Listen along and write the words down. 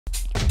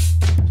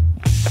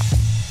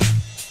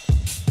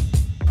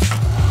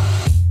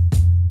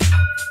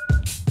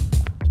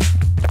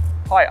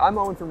Hi, I'm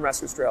Owen from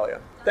Rask Australia.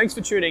 Thanks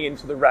for tuning in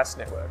to the Rask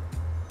Network.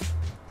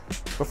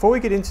 Before we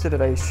get into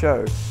today's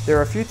show, there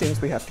are a few things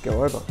we have to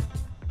go over.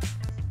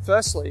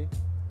 Firstly,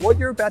 what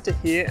you're about to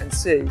hear and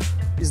see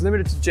is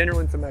limited to general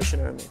information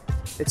only.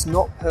 It's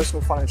not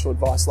personal financial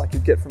advice like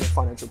you'd get from a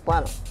financial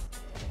planner.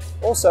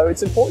 Also,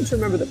 it's important to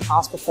remember that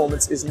past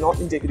performance is not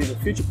indicative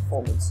of future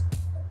performance.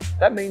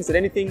 That means that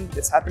anything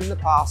that's happened in the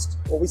past,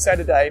 or we say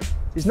today,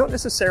 is not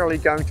necessarily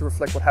going to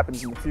reflect what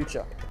happens in the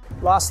future.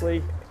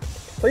 Lastly,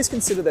 please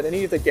consider that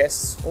any of the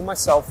guests or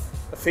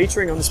myself are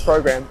featuring on this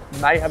program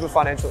may have a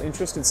financial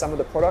interest in some of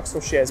the products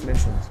or shares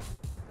mentioned.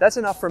 That's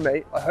enough from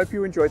me. I hope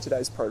you enjoyed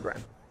today's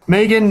program.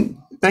 Megan,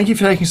 thank you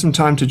for taking some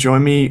time to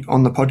join me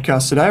on the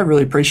podcast today. I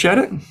really appreciate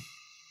it.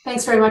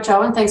 Thanks very much,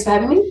 Owen. Thanks for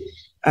having me.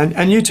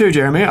 And you too,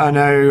 Jeremy. I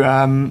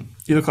know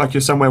you look like you're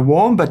somewhere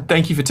warm, but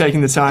thank you for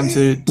taking the time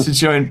to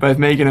join both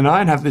Megan and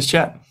I and have this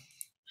chat.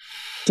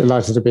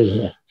 Delighted to be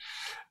here.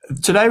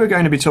 Today we're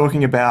going to be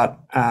talking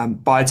about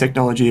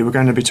biotechnology. We're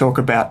going to be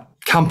talking about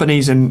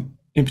companies and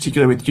in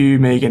particular with you,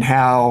 Megan,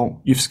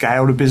 how you've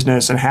scaled a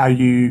business and how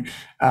you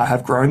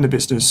have grown the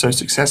business so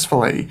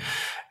successfully.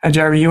 And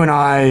Jeremy, you and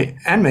I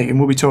and Megan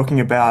will be talking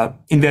about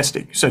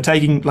investing. So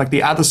taking like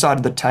the other side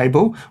of the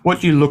table,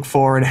 what you look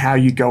for and how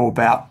you go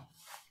about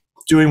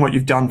doing what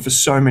you've done for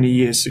so many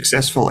years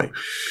successfully.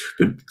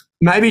 But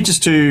maybe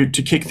just to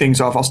kick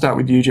things off, I'll start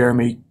with you,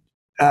 Jeremy.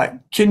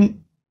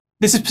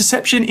 There's a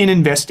perception in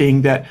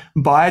investing that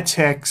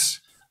biotechs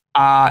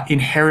are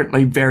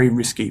inherently very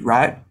risky,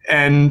 right?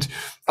 And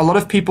a lot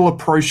of people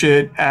approach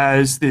it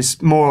as this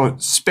more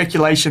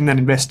speculation than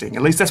investing.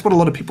 At least that's what a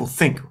lot of people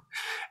think.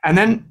 And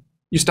then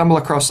you stumble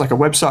across like a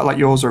website like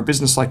yours or a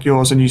business like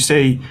yours, and you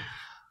see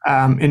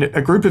in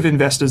a group of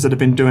investors that have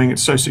been doing it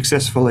so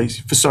successfully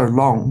for so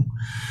long.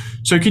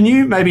 So can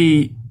you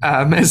maybe,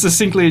 as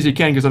succinctly as you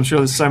can, because I'm sure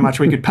there's so much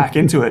we could pack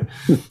into it,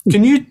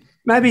 can you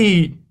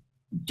maybe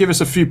give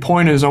us a few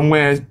pointers on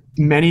where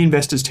many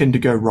investors tend to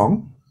go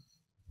wrong?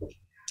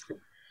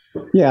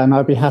 Yeah, and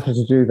I'd be happy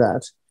to do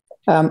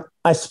that.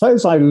 I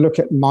suppose I look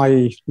at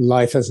my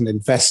life as an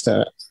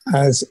investor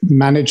as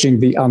managing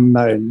the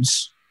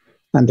unknowns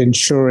and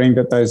ensuring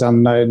that those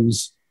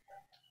unknowns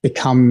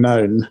become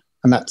known.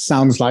 And that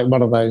sounds like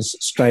one of those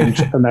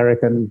strange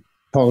American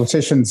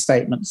politician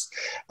statements.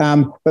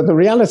 But the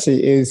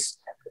reality is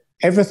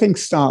everything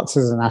starts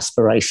as an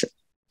aspiration.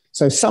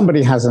 So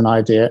somebody has an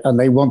idea and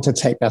they want to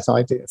take that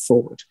idea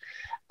forward.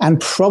 And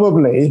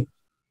probably,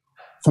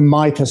 from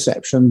my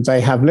perception,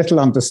 they have little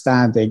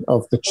understanding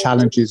of the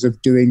challenges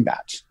of doing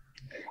that.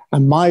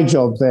 And my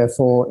job,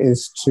 therefore,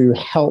 is to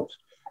help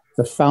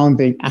the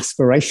founding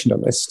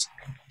aspirationalist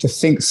to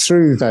think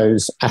through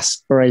those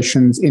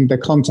aspirations in the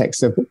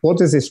context of what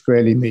does this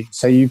really mean?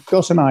 So you've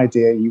got an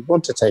idea, you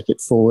want to take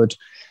it forward,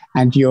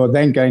 and you're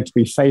then going to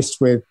be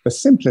faced with the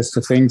simplest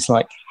of things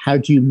like how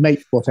do you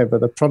make whatever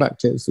the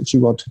product is that you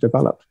want to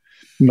develop?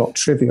 Not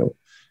trivial.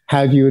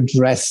 How do you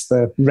address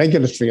the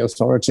regulatory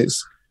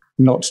authorities?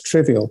 Not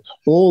trivial.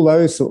 All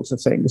those sorts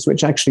of things,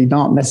 which actually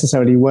aren't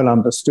necessarily well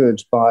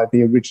understood by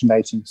the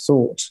originating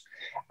thought.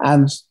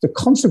 And the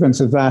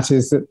consequence of that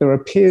is that there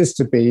appears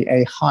to be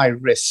a high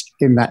risk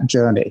in that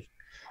journey.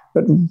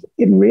 But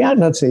in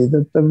reality,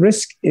 the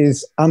risk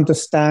is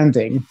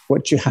understanding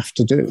what you have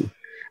to do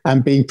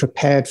and being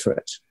prepared for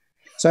it.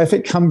 So if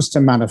it comes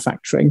to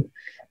manufacturing,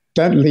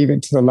 don't leave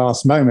it to the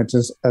last moment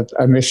as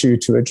an issue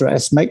to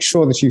address. Make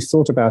sure that you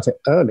thought about it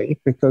early,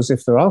 because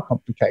if there are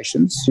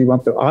complications, you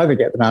want to either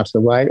get them out of the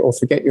way or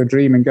forget your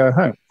dream and go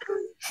home.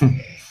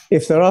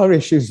 If there are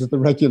issues with the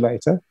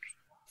regulator,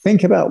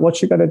 think about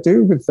what you're going to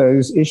do with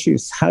those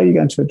issues, how you're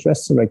going to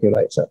address the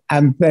regulator,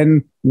 and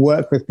then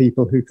work with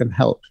people who can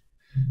help.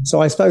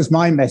 So I suppose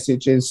my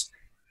message is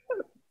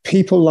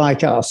people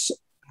like us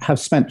have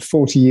spent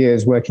 40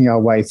 years working our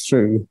way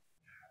through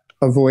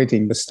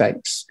avoiding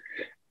mistakes.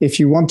 If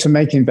you want to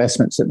make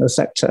investments in the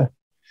sector,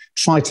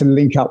 try to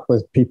link up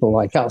with people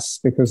like us,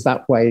 because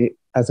that way,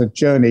 as a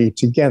journey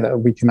together,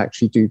 we can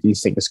actually do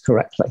these things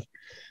correctly.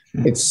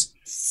 It's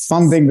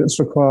funding that's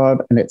required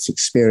and it's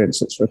experience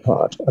that's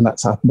required. And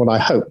that's what I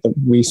hope that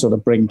we sort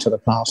of bring to the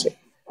party.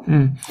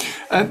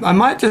 I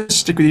might just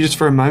stick with you just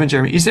for a moment,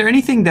 Jeremy. Is there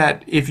anything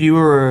that if you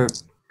were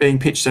being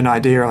pitched an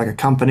idea like a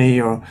company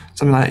or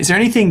something like that, is there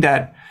anything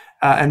that,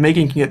 and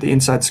Megan can get the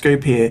inside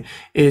scoop here,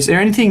 is there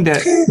anything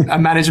that a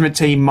management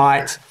team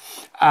might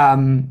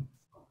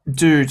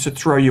do to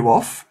throw you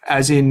off?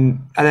 As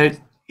in, are there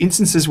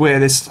instances where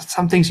there's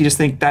some things you just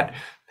think that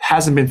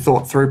hasn't been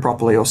thought through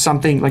properly or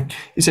something? Like,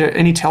 is there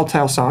any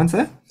telltale signs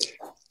there?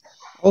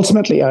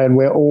 Ultimately, Owen,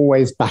 we're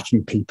always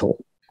backing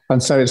people.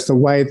 And so it's the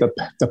way that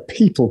the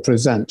people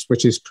present,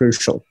 which is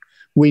crucial.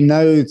 We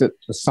know that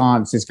the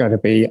science is going to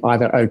be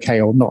either okay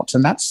or not.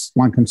 And that's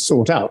one can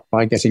sort out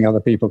by getting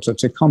other people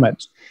to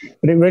comment.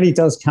 But it really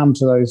does come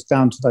to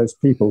down to those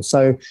people.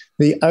 So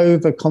the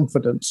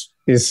overconfidence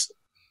is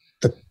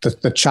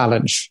the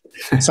challenge.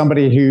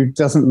 Somebody who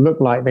doesn't look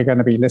like they're going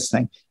to be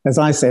listening. As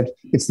I said,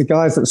 it's the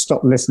guys that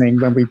stop listening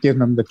when we give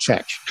them the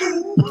check.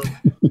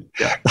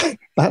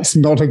 That's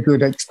not a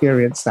good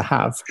experience to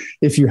have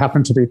if you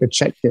happen to be the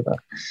check giver.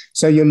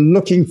 So you're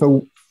looking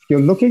for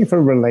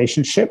a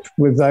relationship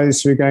with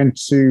those who are going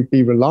to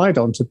be relied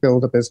on to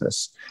build a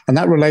business. And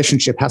that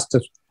relationship has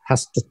to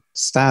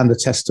stand the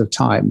test of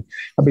time.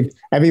 I mean,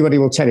 everybody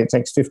will tell you it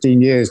takes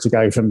 15 years to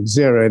go from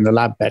zero in the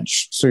lab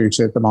bench through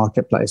to the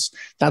marketplace.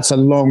 That's a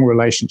long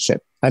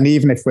relationship. And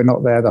even if we're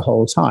not there the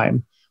whole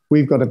time,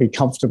 we've got to be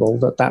comfortable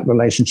that that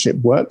relationship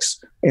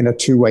works in a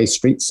two-way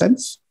street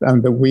sense,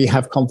 and that we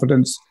have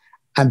confidence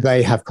and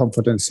they have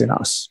confidence in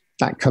us.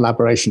 That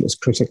collaboration is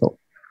critical.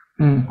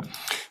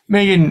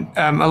 Megan,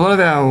 a lot of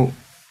our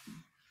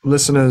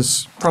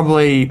listeners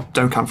probably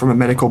don't come from a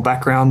medical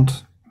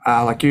background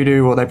like you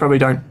do, or they probably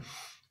don't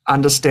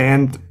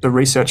understand the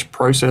research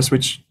process,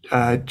 which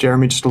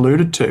Jeremy just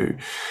alluded to.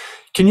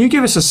 Can you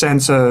give us a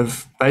sense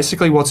of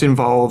basically what's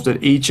involved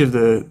at each of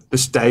the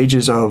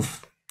stages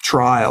of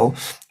trial,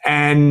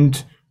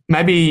 and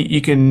maybe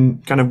you can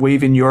kind of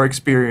weave in your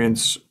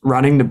experience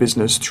running the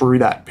business through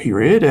that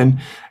period, and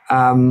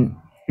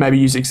maybe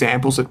use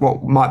examples of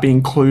what might be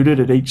included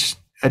at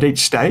each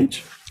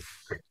stage?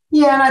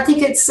 Yeah, and I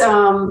think it's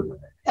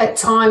at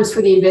times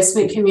for the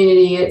investment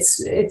community,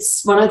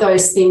 it's one of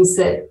those things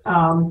that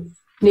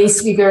needs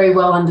to be very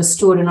well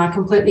understood. And I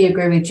completely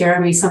agree with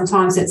Jeremy.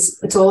 Sometimes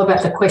it's all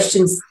about the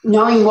questions,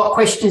 knowing what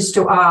questions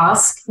to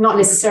ask, not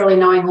necessarily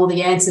knowing all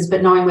the answers,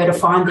 but knowing where to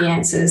find the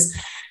answers.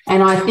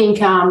 And I think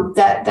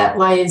that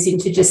layers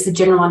into just the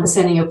general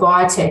understanding of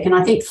biotech. And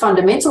I think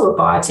fundamental of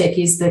biotech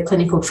is the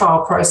clinical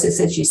trial process,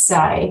 as you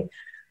say.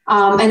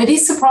 And it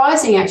is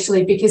surprising,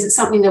 actually, because it's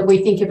something that we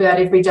think about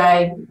every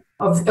day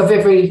of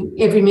every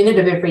minute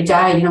of every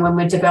day, you know, when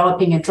we're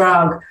developing a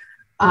drug.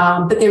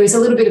 But there is a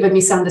little bit of a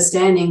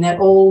misunderstanding that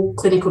all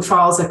clinical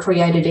trials are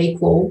created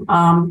equal,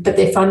 but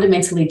they're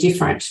fundamentally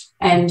different.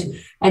 And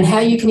how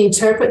you can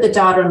interpret the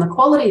data and the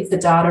quality of the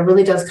data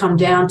really does come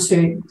down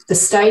to the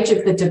stage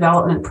of the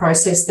development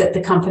process that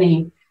the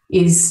company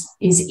is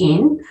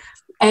in,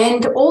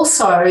 and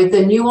also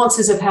the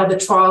nuances of how the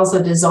trials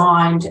are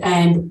designed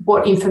and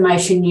what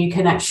information you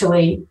can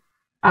actually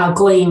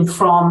glean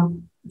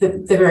from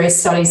the various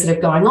studies that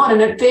are going on.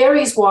 And it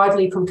varies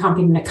widely from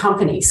company to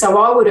company.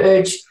 So I would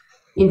urge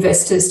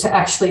investors to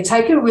actually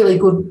take a really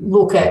good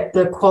look at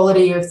the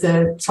quality of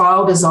the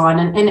trial design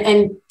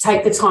and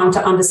take the time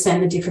to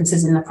understand the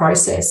differences in the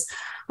process.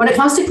 When it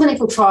comes to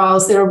clinical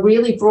trials, there are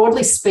really,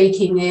 broadly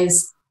speaking,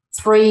 there's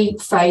 3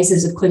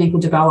 phases of clinical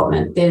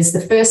development. There's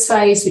the first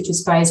phase, which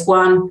is phase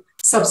 1,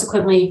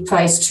 subsequently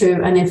phase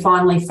 2, and then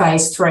finally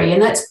phase 3.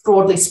 And that's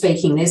broadly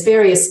speaking. There's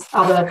various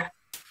other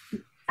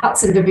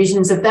cuts and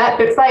divisions of that,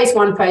 but phase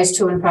 1, phase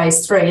 2, and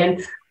phase 3.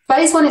 And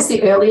phase 1 is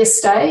the earliest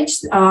stage.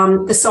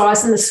 The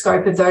size and the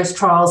scope of those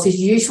trials is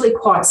usually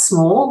quite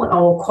small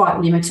or quite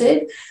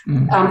limited.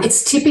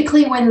 It's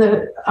typically when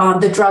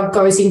the drug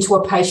goes into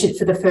a patient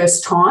for the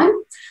first time.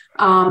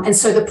 And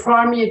so the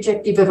primary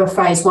objective of a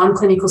phase 1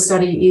 clinical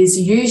study is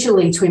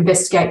usually to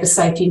investigate the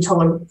safety and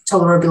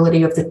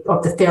tolerability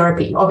of the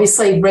therapy.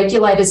 Obviously,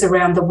 regulators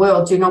around the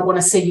world do not want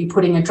to see you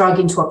putting a drug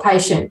into a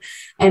patient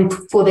and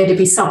for there to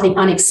be something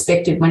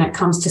unexpected when it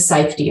comes to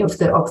safety of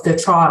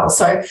the trial,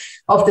 so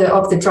of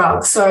the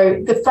drug. So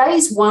the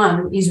phase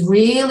 1 is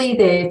really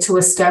there to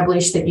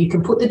establish that you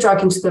can put the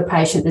drug into the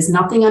patient. There's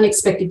nothing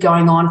unexpected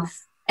going on.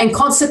 And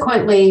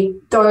consequently,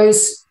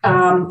 those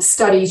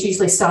studies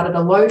usually start at a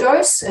low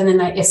dose and then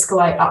they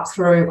escalate up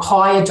through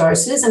higher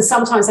doses. And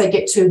sometimes they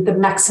get to the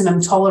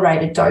maximum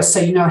tolerated dose, so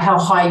you know how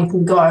high you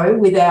can go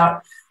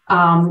without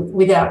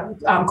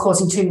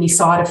causing too many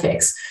side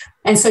effects.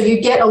 And so you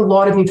get a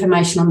lot of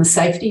information on the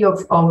safety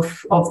of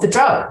the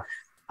drug.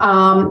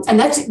 And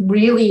that's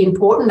really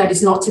important. That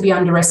is not to be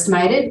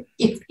underestimated.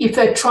 If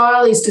a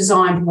trial is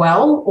designed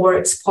well, or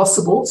it's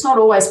possible, it's not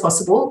always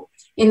possible,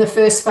 in the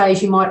first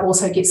phase, you might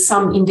also get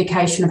some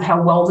indication of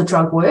how well the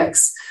drug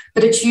works,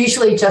 but it's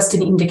usually just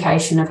an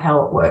indication of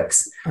how it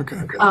works. Okay.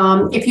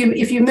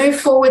 If you move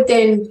forward,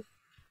 then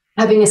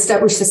having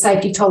established the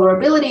safety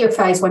tolerability of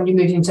phase 1, you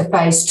move into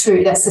phase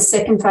 2. That's the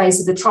second phase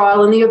of the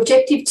trial, and the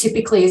objective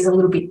typically is a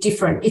little bit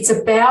different. It's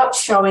about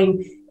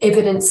showing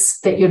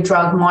evidence that your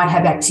drug might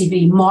have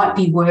activity, might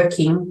be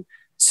working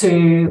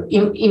to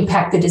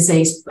impact the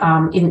disease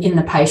in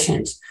the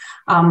patient.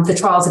 The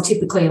trials are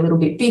typically a little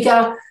bit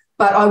bigger,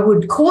 but I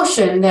would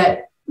caution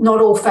that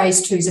not all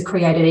phase 2s are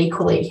created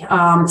equally.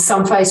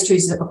 Some phase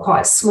 2s are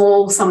quite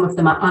small. Some of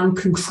them are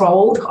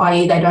uncontrolled,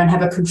 i.e. they don't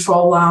have a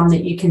control arm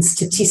that you can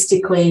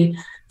statistically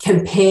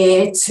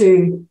compare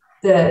to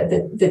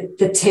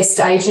the test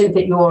agent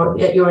that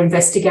you're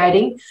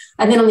investigating.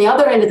 And then on the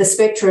other end of the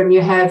spectrum, you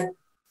have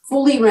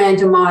fully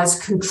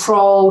randomised,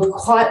 controlled,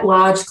 quite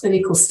large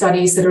clinical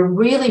studies that are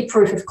really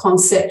proof of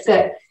concept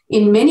that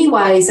in many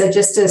ways are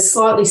just a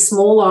slightly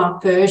smaller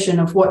version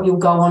of what you'll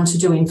go on to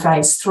do in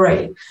phase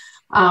 3.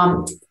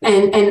 And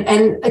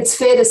it's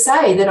fair to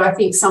say that I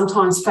think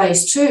sometimes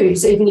phase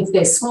 2s, even if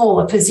they're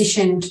small, are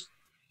positioned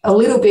a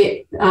little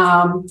bit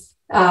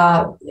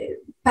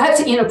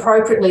perhaps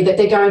inappropriately, that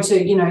they're going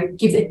to,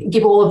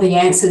 give all of the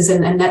answers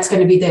and that's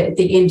going to be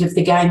the end of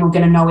the game. We're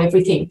going to know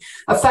everything.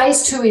 A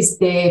phase 2 is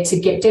there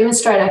to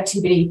demonstrate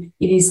activity.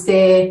 It is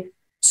there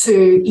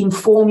to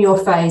inform your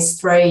phase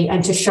 3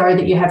 and to show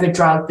that you have a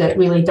drug that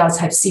really does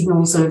have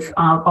signals of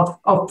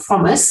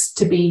promise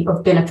to be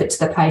of benefit to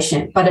the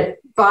patient. But it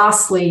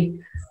vastly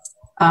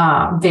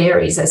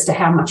varies as to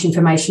how much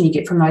information you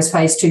get from those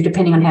phase 2,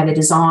 depending on how they're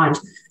designed.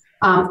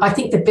 I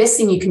think the best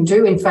thing you can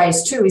do in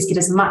phase 2 is get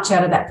as much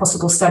out of that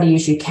possible study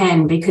as you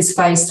can, because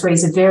phase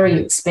 3s are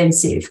very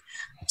expensive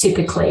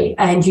typically,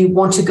 and you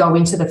want to go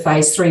into the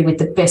phase 3 with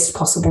the best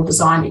possible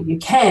design that you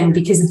can,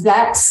 because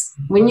that's,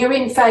 when you're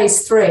in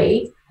phase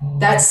 3,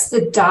 that's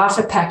the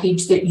data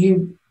package that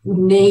you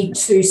need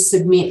to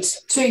submit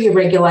to your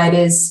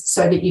regulators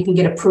so that you can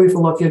get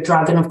approval of your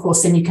drug. And of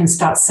course, then you can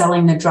start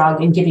selling the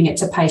drug and giving it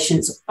to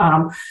patients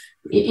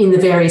in the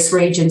various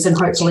regions and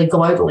hopefully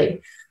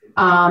globally.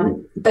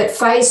 But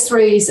phase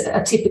 3s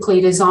are typically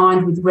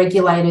designed with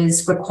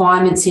regulators'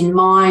 requirements in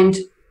mind.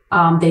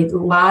 They're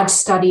large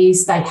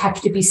studies. They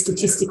have to be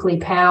statistically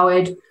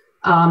powered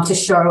to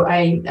show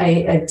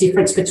a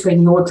difference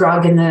between your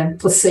drug and the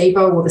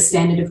placebo or the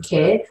standard of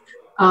care.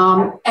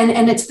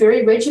 And it's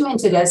very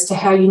regimented as to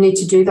how you need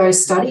to do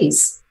those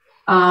studies.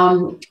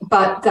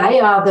 But they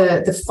are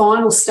the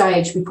final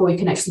stage before you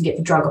can actually get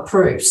the drug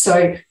approved.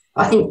 So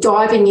I think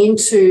diving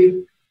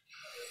into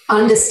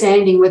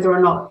understanding whether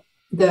or not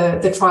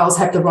the trials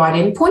have the right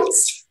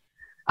endpoints.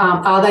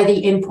 Are they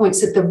the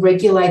endpoints that the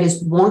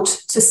regulators want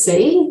to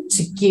see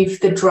to give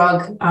the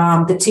drug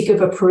the tick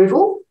of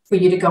approval for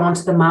you to go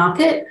onto the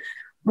market?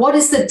 What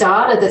is the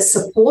data that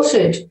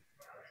supported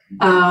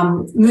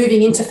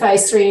moving into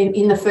phase 3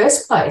 in the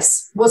first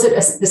place? Was it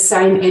the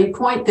same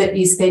endpoint that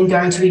is then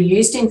going to be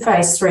used in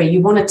phase 3?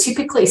 You want to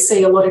typically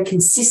see a lot of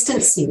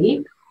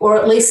consistency, or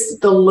at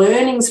least the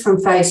learnings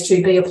from phase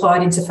 2 be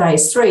applied into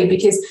phase 3,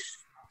 because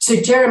to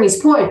Jeremy's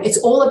point, it's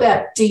all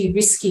about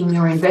de-risking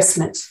your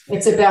investment.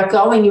 It's about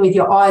going in with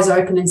your eyes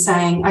open and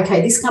saying,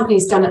 okay, this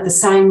company's done it the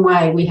same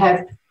way.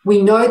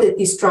 We know that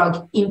this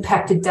drug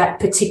impacted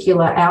that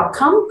particular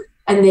outcome,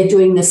 and they're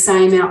doing the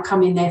same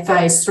outcome in their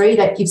phase 3.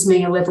 That gives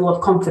me a level of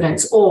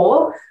confidence.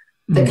 Or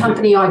the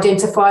company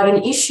identified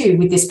an issue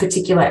with this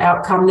particular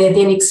outcome. They're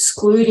then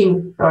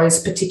excluding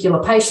those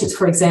particular patients,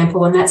 for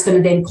example, and that's going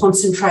to then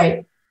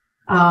concentrate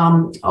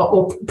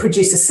or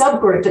produce a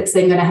subgroup that's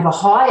then going to have a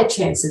higher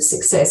chance of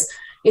success.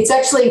 It's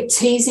actually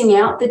teasing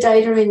out the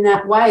data in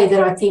that way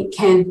that I think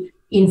can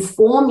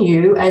inform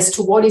you as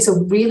to what is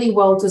a really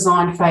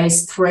well-designed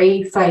phase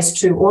 3, phase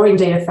 2, or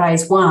indeed a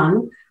phase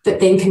 1 that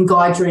then can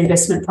guide your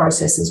investment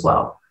process as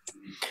well.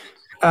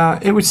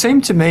 It would seem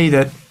to me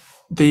that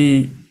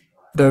the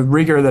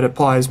rigor that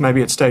applies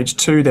maybe at stage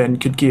 2 then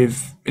could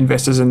give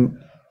investors a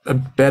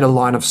better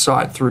line of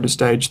sight through to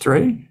stage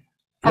 3.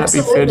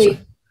 Absolutely.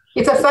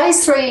 If a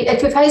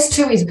phase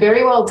 2 is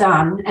very well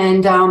done,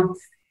 and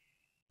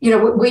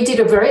we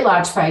did a very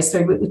large phase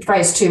 3 with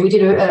phase 2. We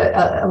did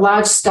a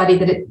large study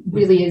that it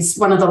really is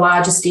one of the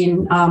largest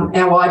in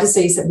our eye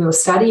disease that we were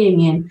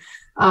studying in,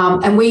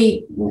 and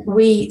we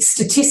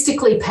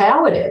statistically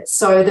powered it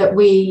so that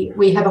we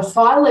have a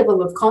high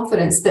level of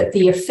confidence that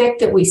the effect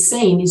that we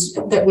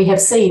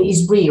have seen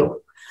is real,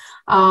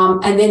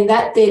 and then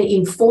that then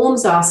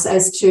informs us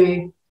as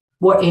to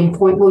what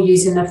endpoint we'll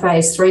use in the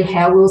phase 3,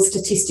 how we'll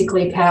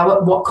statistically power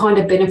it, what kind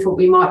of benefit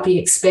we might be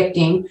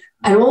expecting,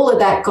 and all of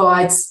that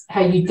guides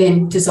how you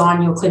then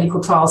design your clinical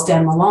trials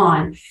down the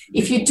line.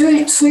 If you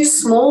do too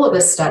small of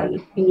a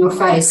study in your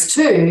phase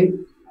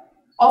 2,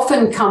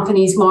 often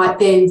companies might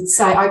then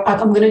say,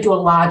 I'm going to do a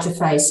larger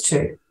phase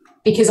 2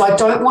 because I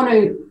don't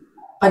know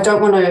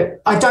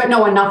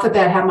enough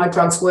about how my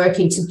drug's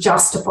working to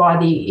justify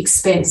the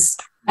expense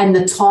and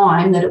the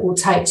time that it will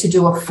take to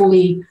do a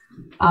full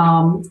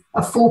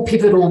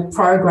pivotal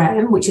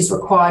program, which is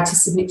required to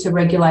submit to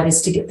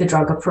regulators to get the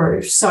drug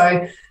approved.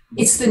 So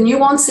it's the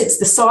nuance, it's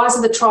the size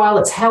of the trial,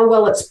 it's how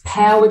well it's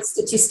powered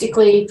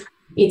statistically,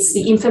 it's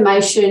the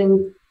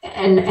information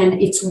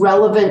and its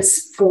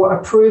relevance for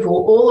approval.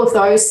 All of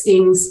those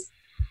things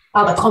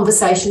are the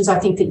conversations I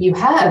think that you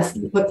have,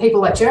 what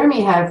people like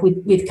Jeremy have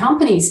with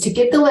companies, to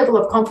get the level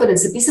of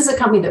confidence that this is a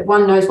company that,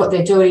 one, knows what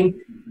they're doing,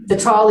 the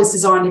trial is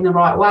designed in the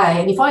right way,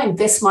 and if I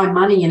invest my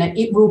money in it,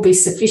 it will be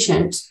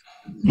sufficient.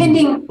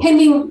 Pending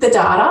the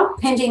data,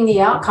 pending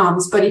the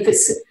outcomes, but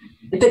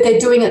they're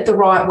doing it the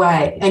right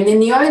way. And then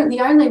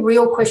the only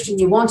real question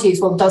you want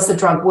is, well, does the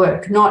drug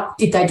work? Not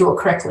did they do it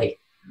correctly?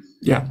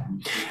 Yeah.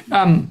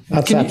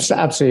 That's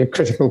absolutely a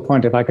critical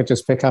point, if I could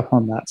just pick up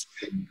on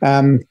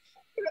that.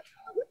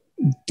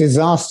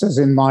 Disasters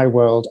in my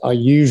world are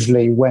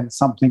usually when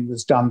something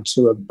was done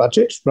to a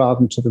budget rather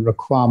than to the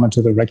requirement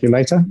of the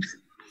regulator.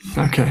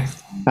 Okay.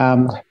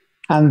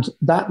 And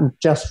that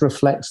just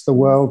reflects the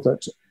world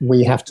that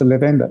we have to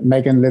live in, that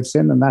Megan lives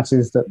in, and that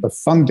is that the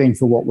funding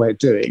for what we're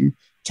doing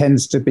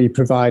tends to be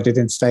provided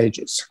in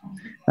stages.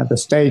 And the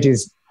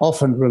stages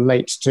often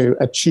relate to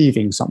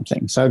achieving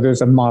something. So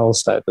there's a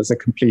milestone, there's a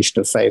completion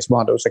of phase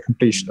 1, there's a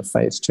completion of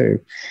phase 2.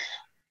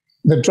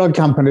 the drug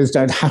companies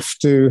don't have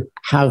to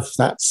have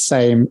that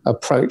same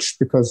approach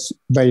because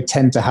they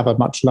tend to have a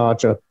much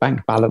larger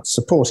bank balance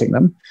supporting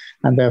them,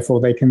 and therefore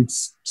they can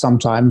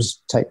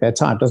sometimes take their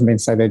time. Doesn't mean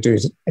to say they do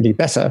it any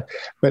better,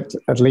 but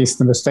at least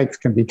the mistakes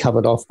can be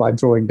covered off by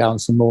drawing down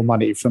some more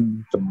money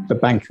from the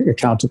bank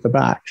account at the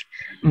back.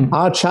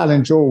 Our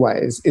challenge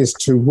always is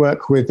to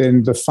work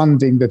within the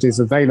funding that is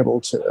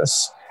available to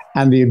us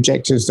and the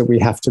objectives that we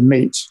have to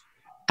meet,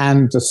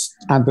 and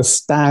the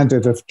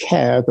standard of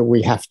care that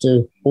we have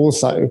to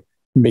also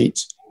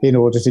meet in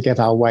order to get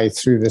our way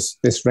through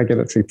this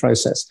regulatory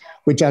process,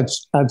 which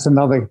adds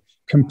another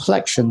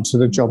complexion to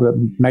the job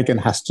that Megan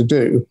has to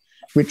do,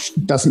 which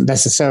doesn't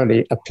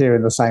necessarily appear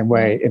in the same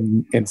way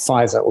in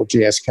Pfizer or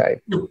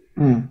GSK.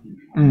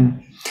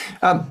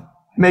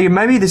 Megan,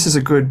 maybe this is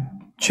a good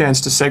chance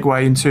to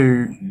segue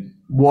into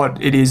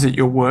what it is that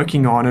you're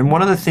working on. And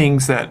one of the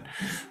things that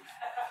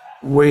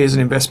we as an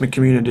investment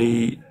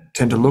community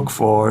tend to look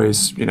for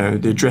is, the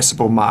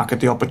addressable market,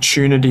 the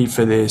opportunity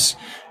for this.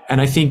 And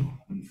I think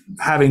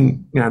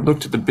having,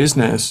 looked at the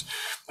business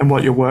and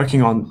what you're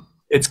working on,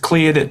 it's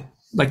clear that,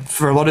 like,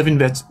 for a lot of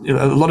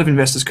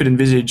investors could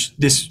envisage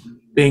this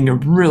being a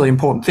really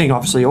important thing.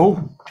 Obviously,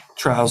 all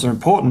trials are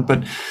important,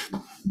 but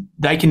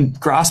they can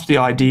grasp the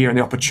idea and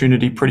the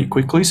opportunity pretty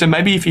quickly. So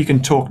maybe if you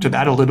can talk to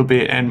that a little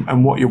bit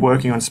and what you're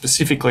working on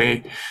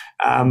specifically,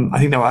 I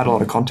think that will add a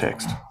lot of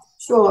context.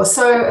 Sure.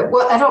 So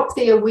at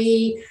Opthea,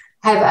 we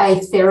have a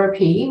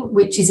therapy,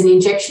 which is an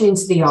injection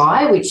into the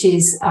eye, which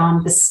is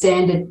the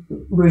standard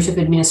route of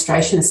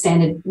administration, the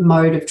standard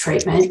mode of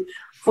treatment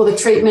for the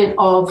treatment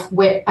of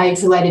wet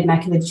age-related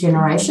macular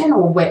degeneration,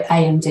 or wet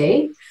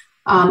AMD.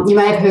 You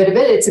may have heard of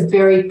it. It's a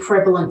very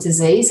prevalent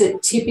disease.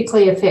 It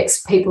typically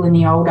affects people in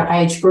the older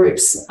age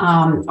groups,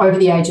 over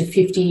the age of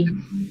 50.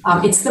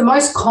 It's the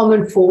most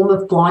common form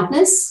of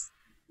blindness.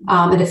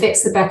 It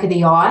affects the back of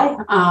the eye,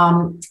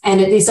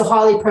 and it is a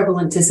highly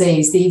prevalent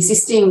disease. The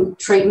existing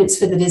treatments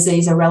for the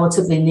disease are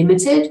relatively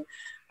limited.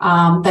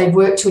 They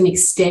work to an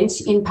extent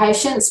in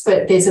patients,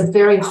 but there's a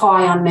very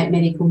high unmet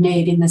medical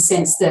need in the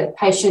sense that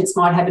patients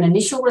might have an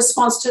initial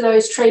response to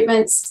those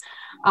treatments,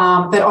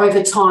 but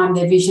over time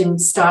their vision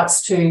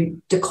starts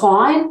to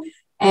decline,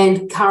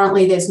 and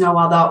currently there's no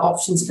other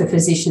options for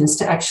physicians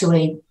to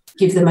actually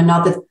give them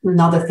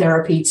another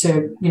therapy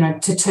to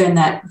turn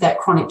that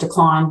chronic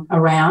decline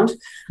around.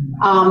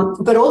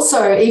 But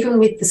also, even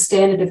with the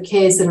standard of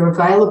cares that are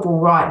available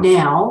right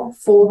now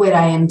for wet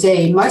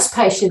AMD, most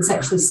patients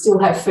actually still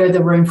have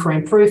further room for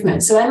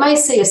improvement. So they may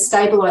see a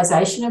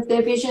stabilisation of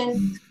their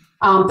vision,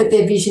 but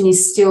their vision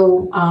is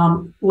still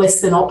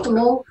less than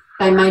optimal.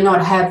 They may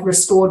not have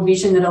restored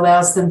vision that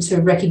allows them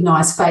to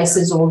recognise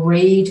faces or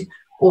read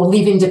or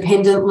live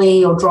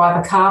independently or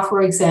drive a car,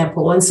 for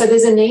example. And so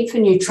there's a need for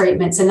new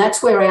treatments, and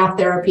that's where our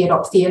therapy at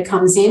Opthea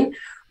comes in.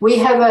 We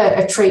have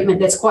a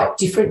treatment that's quite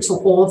different to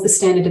all of the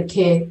standard of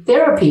care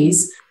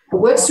therapies. It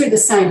works through the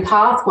same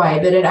pathway,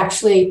 but it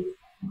actually,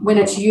 when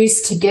it's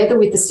used together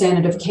with the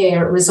standard of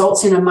care, it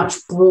results in a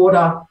much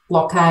broader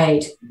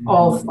blockade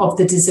of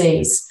the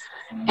disease.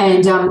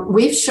 And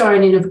we've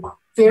shown in a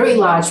very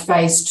large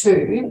phase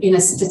 2 in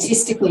a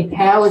statistically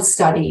powered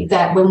study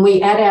that when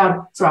we add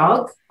our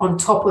drug on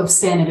top of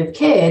standard of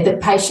care, that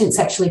patients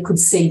actually could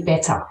see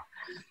better.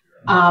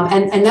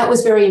 And that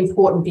was very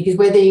important because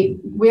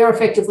we're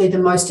effectively the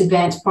most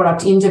advanced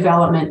product in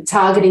development,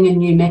 targeting a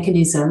new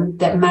mechanism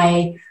that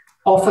may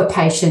offer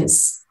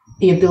patients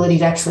the ability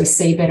to actually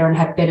see better and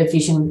have better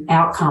vision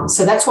outcomes.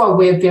 So that's why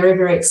we're very,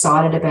 very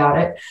excited about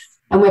it.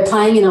 And we're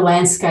playing in a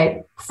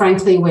landscape,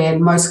 frankly, where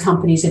most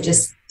companies are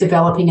just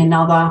developing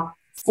another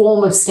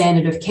form of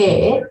standard of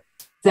care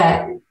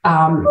that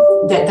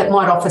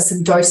might offer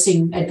some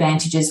dosing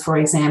advantages, for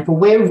example.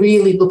 We're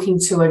really looking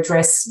to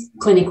address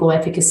clinical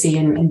efficacy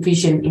and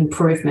vision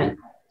improvement.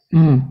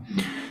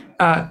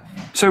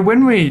 So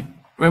when we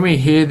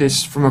hear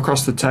this from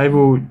across the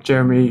table,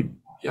 Jeremy,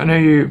 I know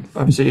you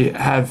obviously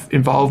have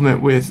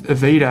involvement with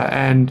Avita,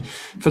 and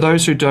for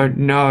those who don't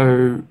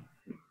know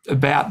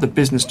about the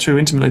business too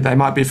intimately, they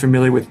might be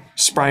familiar with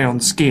spray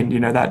on skin,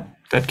 that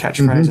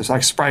catchphrase. It's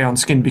like spray on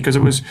skin because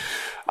it was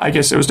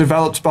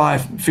developed by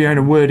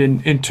Fiona Wood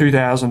in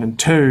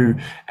 2002,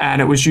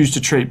 and it was used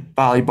to treat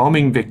Bali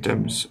bombing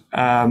victims.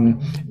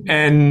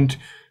 The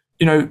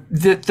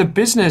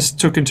business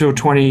took until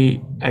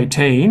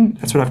 2018,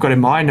 that's what I've got in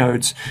my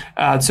notes,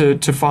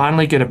 to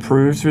finally get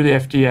approved through the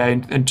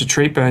FDA and to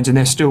treat burns, and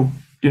there's still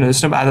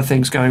some other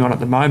things going on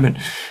at the moment.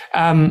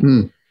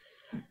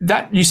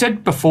 That you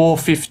said before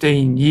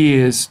 15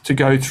 years to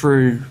go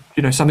through,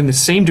 something that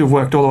seemed to have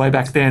worked all the way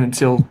back then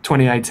until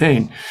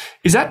 2018.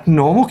 Is that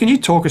normal? Can you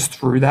talk us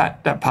through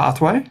that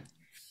pathway?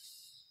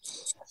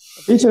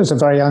 Avita is a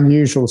very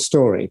unusual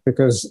story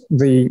because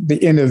the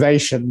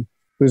innovation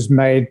was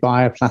made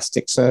by a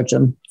plastic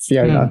surgeon,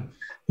 Fiona,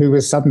 who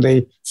was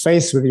suddenly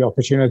faced with the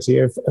opportunity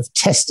of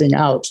testing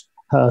out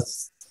her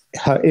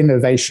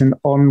innovation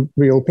on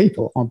real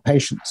people, on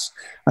patients.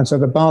 And so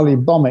the Bali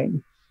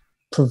bombing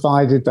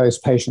provided those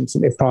patients,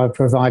 and it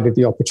provided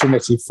the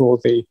opportunity for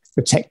the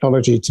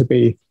technology to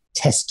be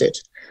tested.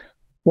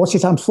 What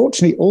it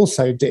unfortunately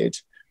also did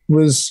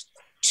was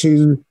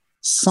to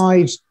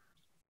side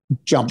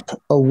jump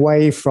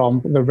away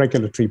from the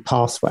regulatory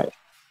pathway.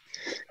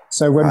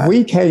 So when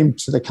we came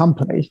to the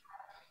company,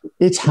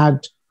 it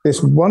had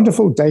this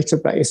wonderful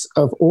database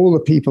of all the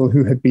people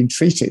who had been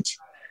treated,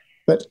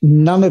 but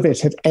none of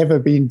it had ever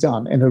been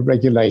done in a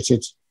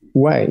regulated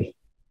way.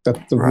 There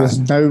was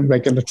no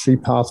regulatory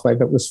pathway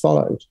that was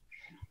followed.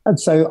 And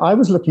so I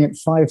was looking at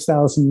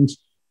 5,000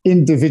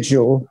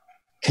 individual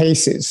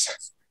cases,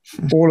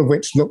 all of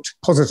which looked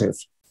positive.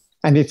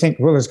 And you think,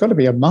 well, there's got to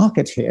be a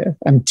market here.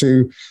 And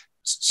to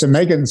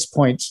Megan's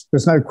point,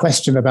 there's no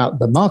question about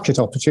the market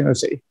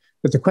opportunity.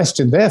 But the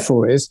question,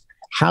 therefore, is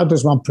how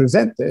does one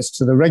present this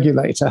to the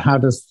regulator? How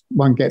does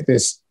one get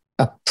this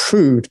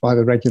approved by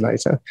the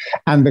regulator?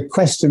 And the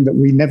question that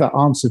we never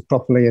answered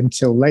properly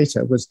until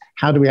later was,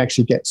 how do we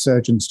actually get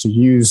surgeons to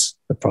use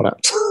the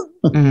product?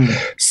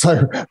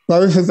 So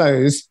both of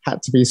those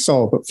had to be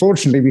solved. But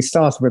fortunately, we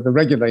started with the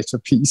regulator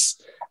piece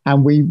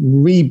and we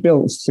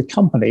rebuilt the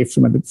company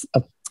from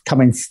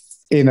coming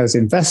in as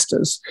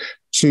investors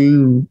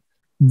to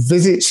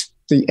visit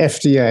the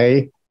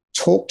FDA,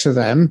 talk to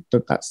them,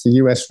 that's the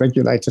US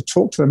regulator,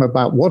 talk to them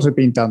about what had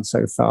been done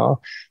so far,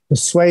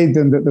 persuade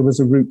them that there was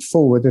a route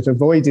forward that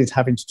avoided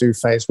having to do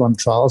phase 1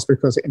 trials,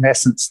 because in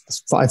essence,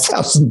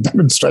 5,000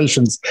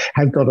 demonstrations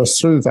had got us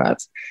through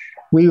that.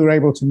 We were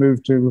able to move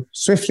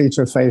swiftly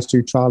to a phase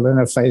 2 trial, then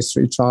a phase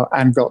 3 trial,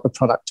 and got the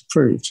product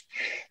approved.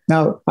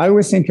 Now, I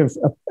always think of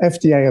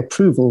FDA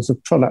approvals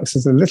of products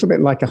as a little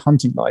bit like a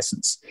hunting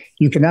license.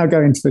 You can now go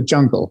into the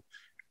jungle,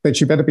 but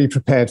you better be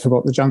prepared for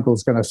what the jungle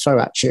is going to throw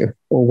at you,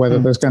 or whether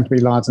there's going to be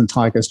lions and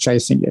tigers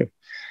chasing you.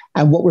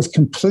 And what was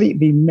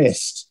completely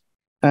missed,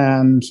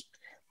 and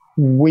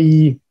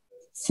we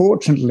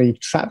fortunately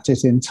trapped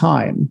it in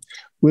time,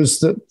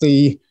 was that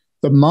the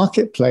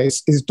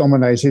marketplace is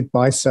dominated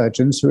by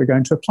surgeons who are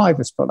going to apply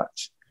this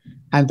product.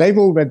 And they've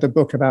all read the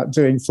book about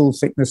doing full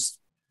thickness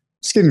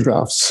skin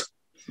grafts.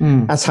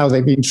 That's how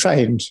they've been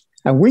trained.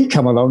 And we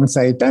come along and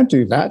say, don't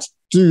do that,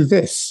 do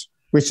this,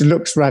 which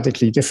looks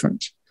radically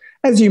different.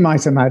 As you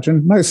might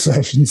imagine, most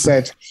surgeons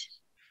said,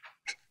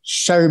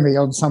 show me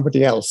on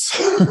somebody else.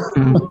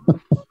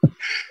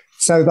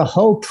 So the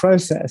whole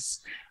process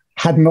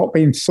had not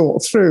been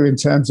thought through in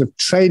terms of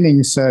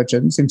training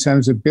surgeons, in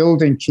terms of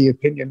building key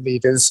opinion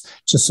leaders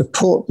to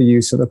support the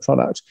use of the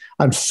product.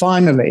 And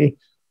finally,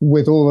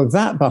 with all of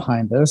that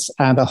behind us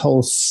and a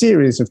whole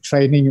series of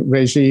training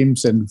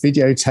regimes and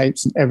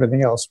videotapes and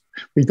everything else,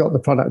 we got the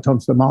product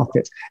onto the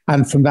market.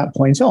 And from that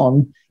point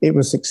on, it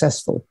was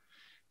successful.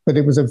 But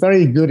it was a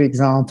very good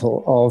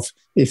example of,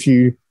 if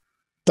you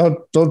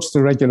dodge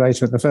the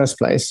regulator in the first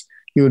place,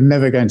 you're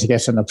never going to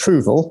get an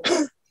approval.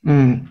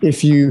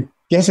 If you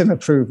get an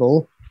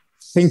approval,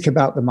 think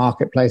about the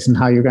marketplace and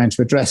how you're going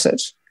to address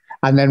it,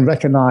 and then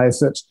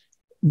recognize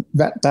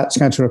that's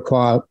going to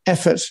require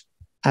effort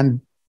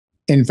and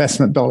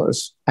investment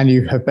dollars. And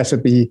you have better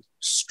be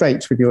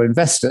straight with your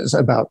investors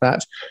about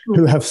that,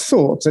 who have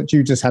thought that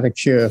you just had a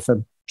cure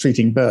for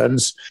treating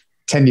burns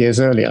 10 years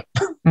earlier.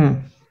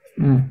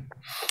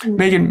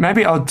 Megan,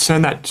 maybe I'll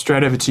turn that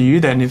straight over to you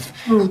then.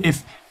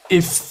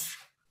 If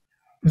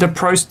the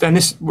process, and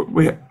this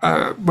we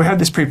have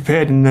this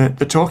prepared in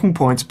the talking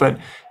points, but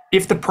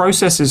if the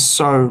process is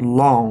so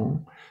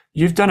long,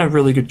 you've done a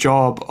really good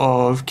job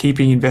of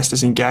keeping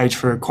investors engaged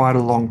for quite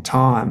a long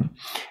time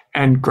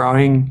and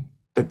growing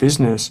the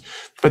business.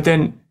 But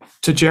then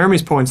to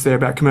Jeremy's points there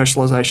about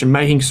commercialization,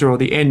 making sure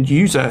the end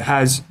user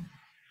has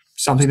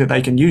something that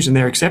they can use and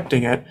they're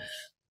accepting it.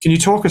 Can you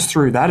talk us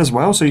through that as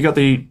well? So you got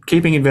the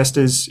keeping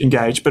investors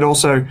engaged, but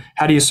also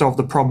how do you solve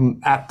the problem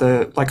at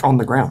the, like, on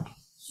the ground?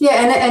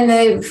 Yeah, and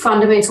the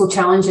fundamental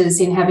challenges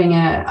in having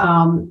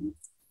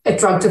a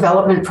drug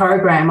development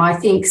program. I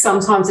think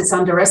sometimes it's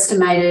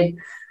underestimated.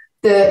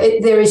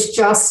 It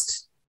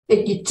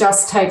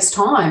just takes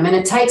time, and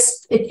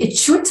it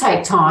should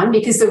take time,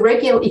 because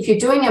if you're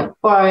doing it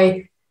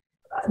by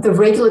the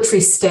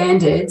regulatory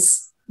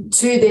standards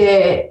to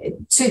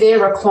their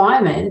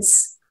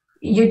requirements,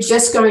 you're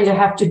just going to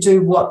have to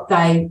do what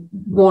they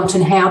want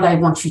and how they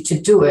want you to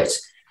do it.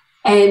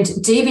 And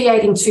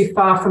deviating too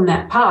far from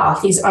that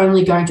path is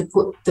only going to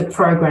put the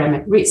program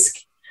at risk.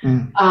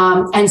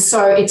 And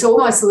so it's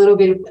almost a little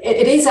bit,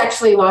 it is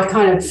actually like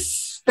kind of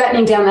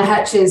battening down the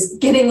hatches,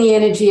 getting the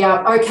energy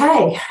up.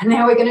 Okay,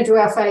 now we're going to do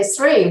our phase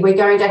 3. We're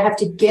going to have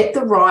to get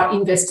the right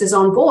investors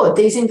on board.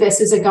 These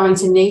investors are going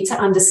to need to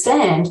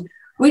understand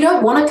we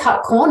don't want to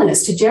cut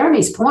corners. To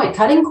Jeremy's point,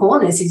 cutting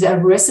corners is a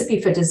recipe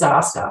for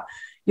disaster.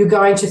 You're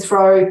going to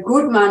throw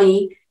good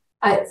money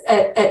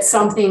at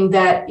something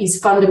that is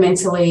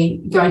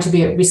fundamentally going to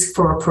be at risk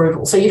for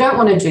approval. So you don't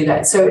want to do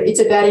that. So it's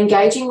about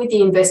engaging with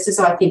the investors,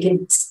 I think,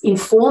 and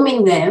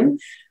informing them,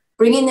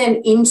 bringing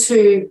them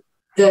into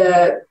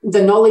the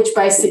knowledge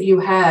base that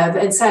you have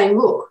and saying,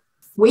 look,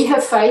 we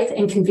have faith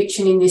and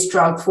conviction in this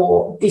drug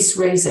for this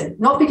reason,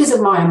 not because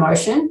of my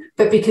emotion,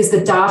 but because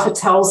the data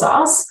tells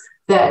us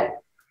that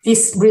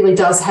this really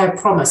does have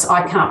promise.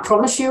 I can't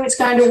promise you it's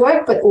going to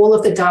work, but all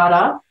of the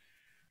data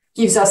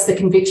gives us the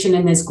conviction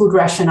and there's good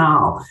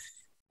rationale.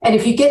 And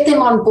if you get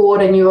them on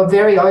board and you are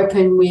very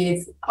open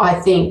with, I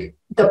think,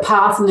 the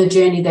path and the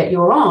journey that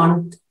you're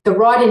on, the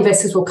right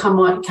investors will come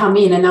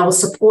in and they will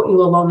support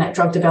you along that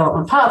drug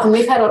development path. And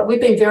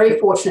we've been very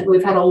fortunate.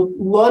 We've had a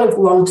lot of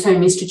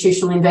long-term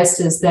institutional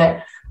investors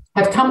that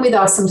have come with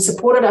us and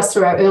supported us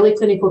through our early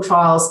clinical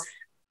trials,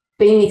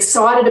 being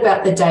excited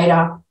about the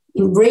data,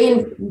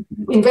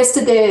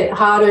 invested their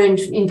hard-earned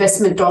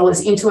investment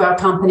dollars into our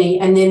company,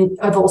 and then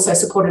have also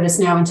supported us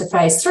now into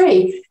phase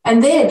 3.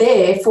 And they're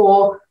there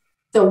for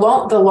the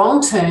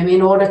long term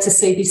in order to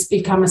see this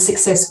become a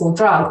successful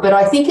drug. But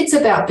I think it's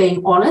about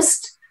being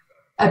honest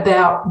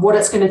about what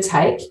it's going to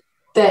take,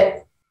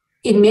 that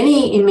in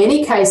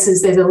many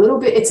cases there's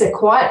it's a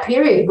quiet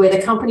period where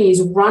the company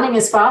is running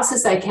as fast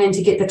as they can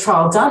to get the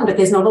trial done, but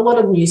there's not a lot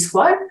of news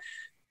flow.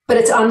 But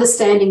it's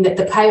understanding that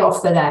the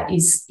payoff for that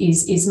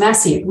is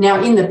massive.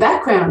 Now, in the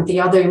background, the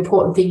other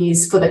important thing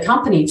is for the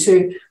company,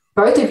 to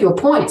both of your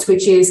points,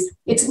 which is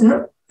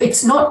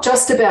it's not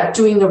just about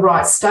doing the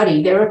right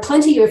study. There are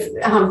plenty of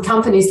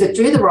companies that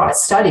do the right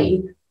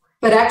study,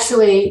 but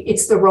actually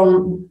it's the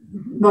wrong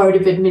mode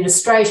of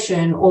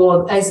administration,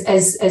 or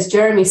as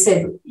Jeremy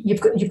said,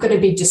 you've got to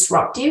be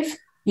disruptive.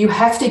 You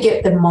have to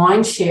get the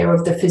mind share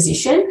of the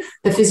physician.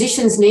 The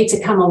physicians need to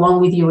come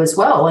along with you as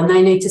well, and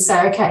they need to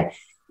say, okay,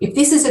 if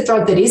this is a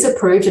drug that is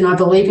approved and I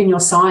believe in your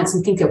science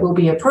and think it will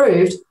be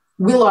approved,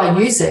 will I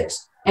use it?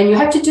 And you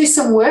have to do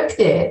some work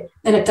there.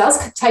 And it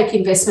does take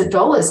investment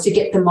dollars to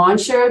get the mind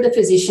share of the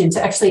physician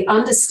to actually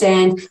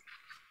understand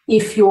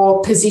if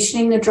you're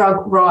positioning the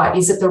drug right.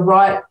 Is it the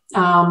right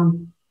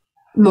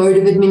mode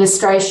of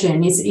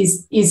administration? Is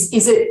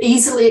it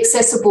easily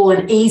accessible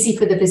and easy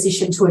for the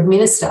physician to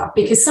administer?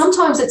 Because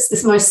sometimes it's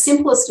the most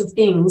simplest of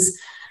things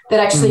that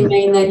actually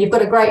mean that you've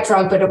got a great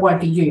drug, but it won't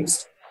be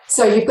used.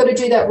 So you've got to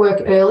do that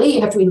work early.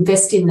 You have to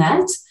invest in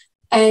that.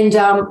 And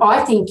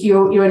I think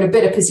you're in a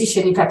better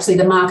position if actually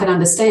the market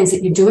understands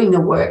that you're doing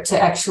the work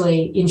to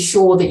actually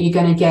ensure that you're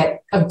going to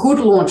get a good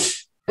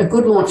launch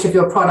of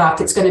your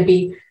product. It's going to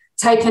be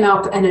taken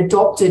up and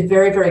adopted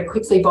very, very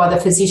quickly by the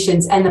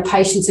physicians, and the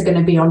patients are going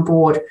to be on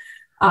board,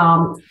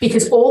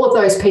 because all of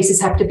those pieces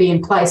have to be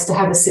in place to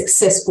have a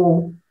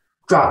successful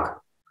drug.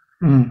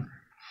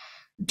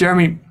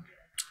 Jeremy,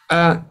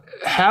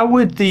 how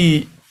would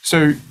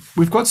so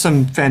we've got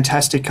some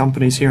fantastic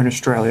companies here in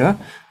Australia,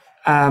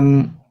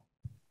 and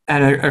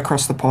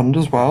across the pond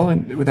as well,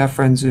 and with our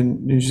friends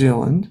in New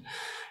Zealand.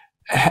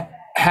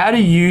 How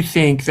do you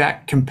think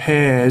that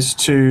compares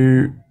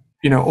to,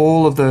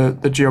 all of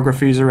the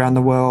geographies around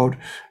the world,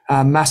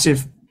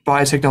 massive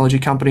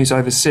biotechnology companies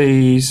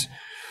overseas?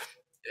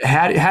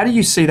 How do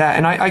you see that?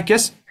 And I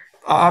guess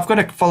I've got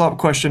a follow-up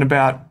question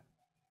about,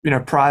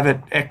 private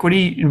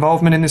equity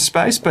involvement in this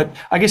space, but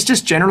I guess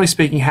just generally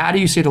speaking, how do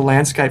you see the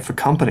landscape for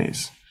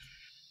companies?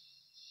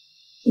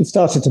 We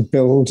started to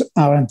build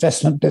our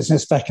investment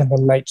business back in the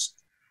late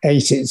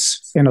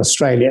 80s in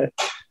Australia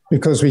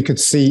because we could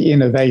see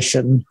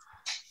innovation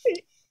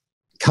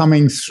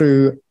coming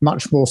through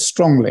much more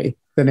strongly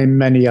than in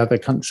many other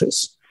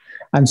countries.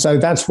 And so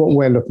that's what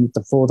we're looking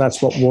for.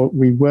 That's what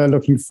we were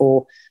looking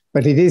for.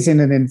 But it is in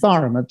an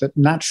environment that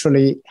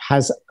naturally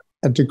has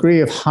a degree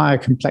of higher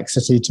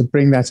complexity to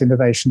bring that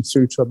innovation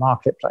through to a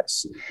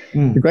marketplace.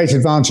 The great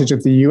advantage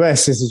of the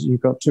US is that you've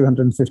got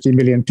 250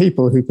 million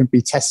people who can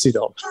be tested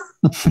on.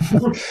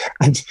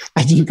 and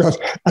you've got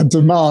a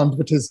demand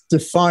which is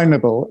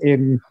definable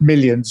in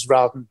millions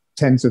rather than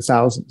tens of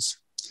thousands.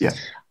 Yeah.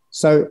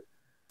 So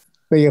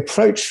the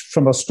approach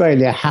from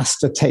Australia has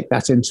to take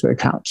that into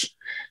account.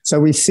 So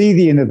we see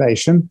the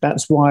innovation.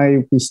 That's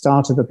why we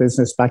started the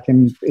business back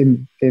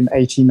in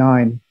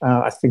 89.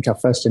 I think our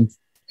first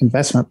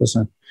investment was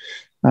a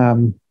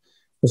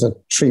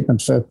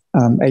treatment for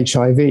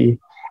HIV,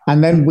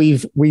 and then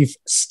we've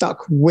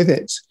stuck with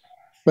it,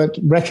 but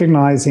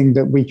recognizing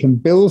that we can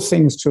build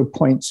things to a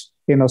point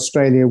in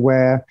Australia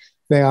where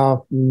they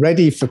are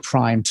ready for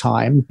prime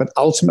time, but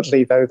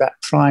ultimately, though, that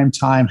prime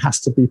time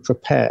has to be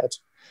prepared.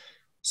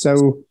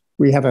 So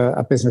we have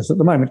a business at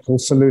the moment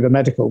called Saluda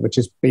Medical, which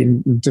has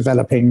been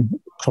developing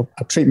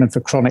a treatment for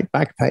chronic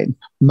back pain.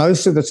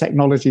 Most of the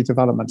technology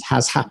development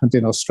has happened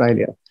in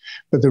Australia,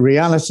 but the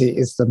reality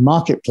is the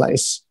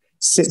marketplace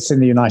sits in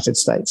the United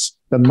States.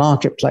 The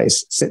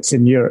marketplace sits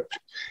in Europe.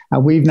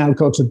 And we've now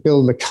got to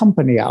build the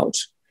company out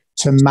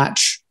to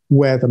match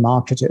where the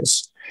market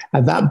is.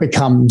 And that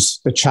becomes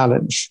the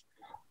challenge.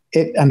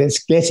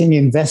 It's getting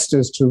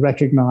investors to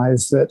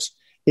recognize that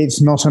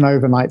it's not an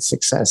overnight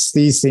success.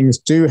 These things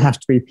do have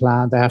to be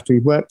planned, they have to be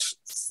worked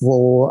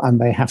for, and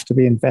they have to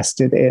be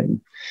invested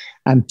in.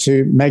 And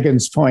to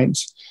Megan's point,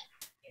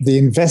 the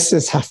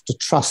investors have to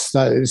trust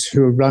those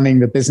who are running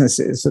the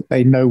businesses, that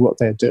they know what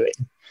they're doing.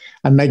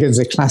 And Megan's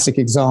a classic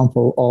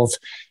example of,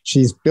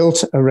 she's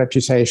built a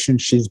reputation,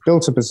 she's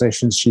built a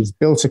position, she's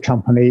built a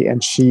company,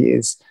 and she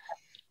is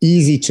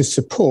easy to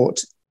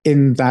support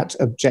in that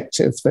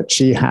objective that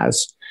she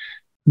has.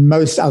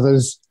 Most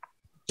others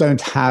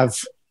don't have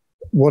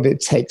what it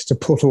takes to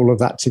put all of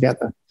that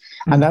together.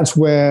 And that's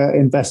where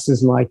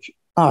investors like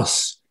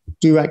us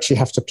do actually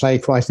have to play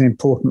quite an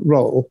important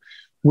role,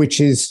 which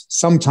is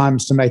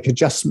sometimes to make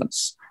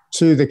adjustments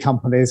to the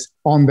companies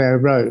on their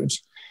road.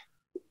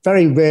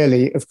 Very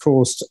rarely, of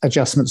course,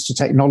 adjustments to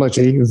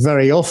technology,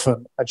 very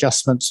often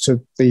adjustments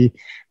to the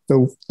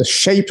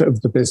shape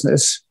of the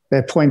business,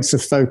 their points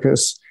of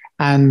focus,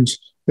 and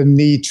the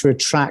need to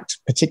attract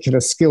particular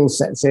skill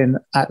sets in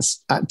at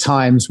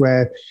times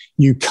where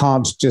you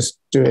can't just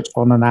do it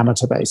on an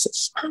amateur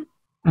basis.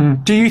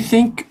 Do you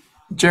think,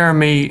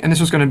 Jeremy, and this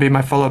was going to be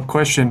my follow-up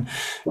question,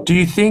 do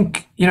you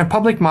think,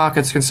 public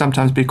markets can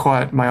sometimes be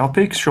quite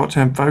myopic,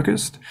 short-term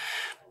focused?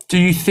 Do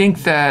you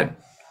think that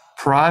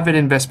private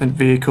investment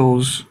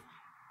vehicles,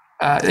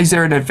 is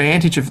there an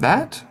advantage of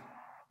that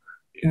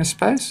in a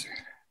space?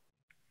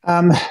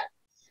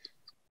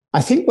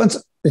 I think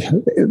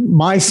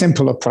my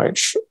simple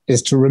approach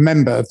is to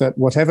remember that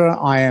whatever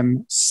I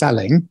am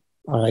selling,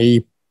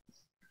 i.e.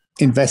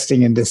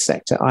 investing in this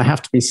sector, I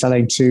have to be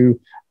selling to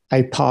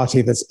a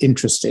party that's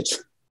interested.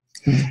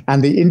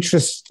 And the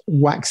interest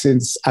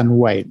waxes and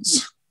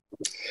wanes.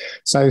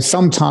 So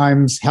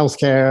sometimes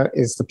healthcare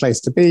is the place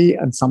to be,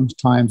 and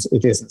sometimes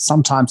it isn't.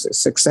 Sometimes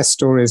it's success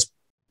stories.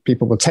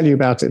 People will tell you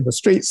about it in the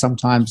street.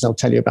 Sometimes they'll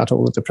tell you about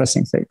all the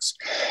depressing things.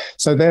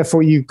 So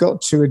therefore, you've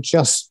got to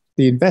adjust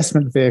the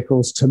investment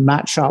vehicles to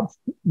match up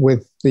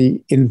with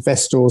the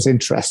investors'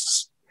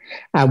 interests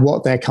and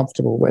what they're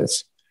comfortable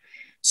with.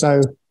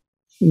 So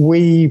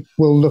we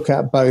will look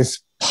at both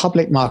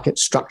public market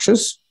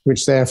structures,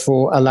 which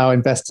therefore allow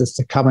investors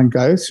to come and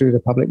go through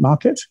the public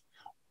market,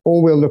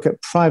 or we'll look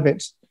at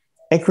private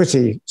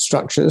equity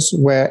structures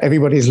where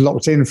everybody's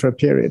locked in for a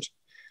period.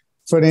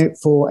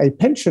 For a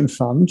pension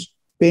fund,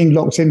 being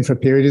locked in for a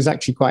period is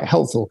actually quite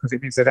helpful because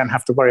it means they don't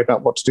have to worry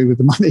about what to do with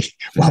the money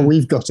while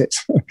we've got it,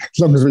 as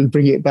long as we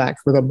bring it back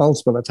with a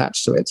multiple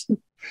attached to it.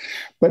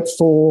 But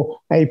for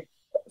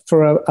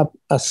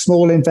a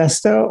small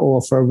investor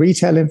or for a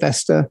retail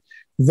investor,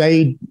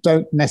 they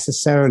don't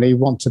necessarily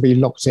want to be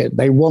locked in.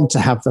 They want to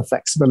have the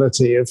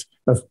flexibility of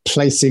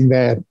placing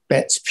their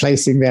bets,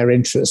 placing their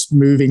interests,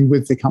 moving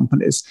with the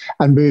companies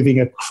and moving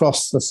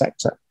across the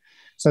sector.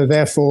 So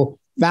therefore,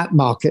 that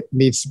market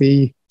needs to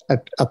be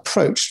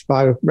approached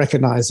by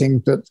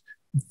recognizing that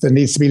there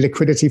needs to be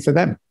liquidity for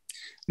them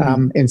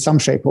in some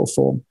shape or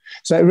form.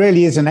 So it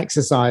really is an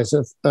exercise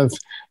of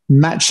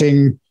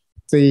matching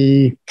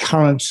the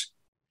current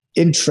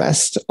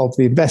interest of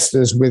the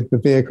investors with the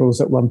vehicles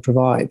that one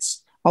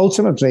provides.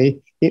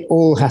 Ultimately, it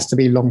all has to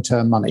be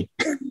long-term money.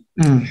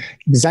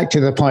 Exactly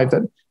the point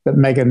that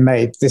Megan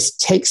made. This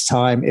takes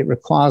time. It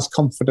requires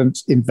confident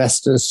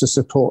investors to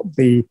support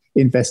the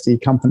investee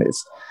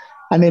companies.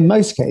 And in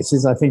most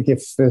cases, I think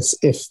if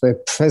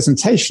the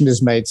presentation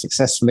is made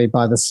successfully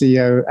by the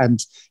CEO and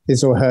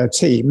his or her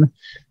team,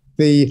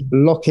 the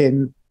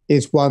lock-in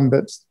is one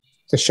that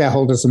the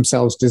shareholders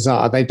themselves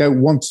desire. They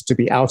don't want to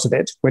be out of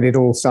it when it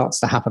all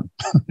starts to happen.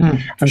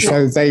 And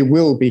so they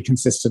will be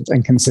consistent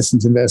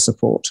in their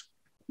support.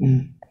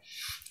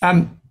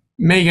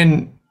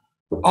 Megan,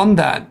 on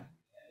that,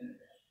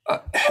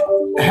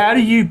 how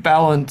do you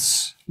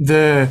balance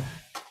the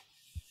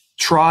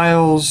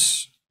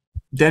trials,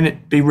 then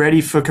it be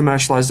ready for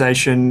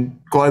commercialization,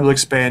 global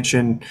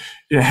expansion?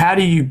 How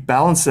do you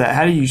balance that?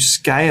 How do you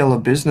scale a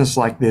business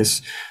like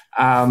this?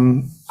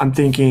 I'm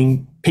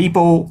thinking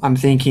people, I'm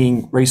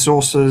thinking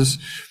resources,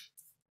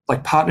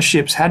 like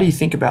partnerships. How do you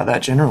think about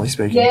that, generally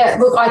speaking? Yeah,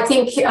 look, I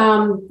think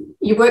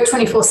you work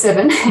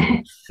 24/7,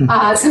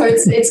 so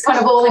it's kind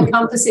of all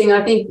encompassing.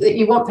 I think that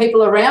you want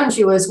people around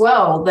you as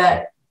well.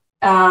 That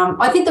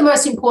I think the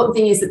most important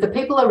thing is that the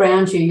people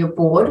around you, your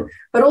board,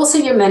 but also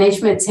your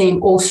management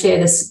team, all share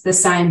the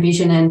same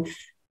vision, and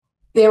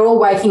they're all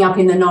waking up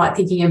in the night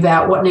thinking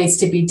about what needs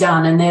to be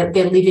done, and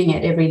they're living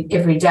it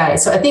every day.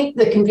 So I think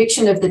the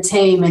conviction of the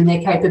team and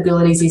their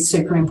capabilities is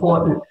super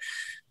important.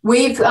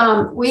 We've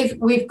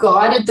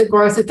guided the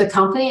growth of the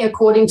company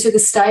according to the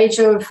stage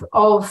of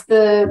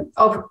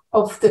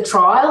the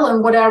trial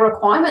and what our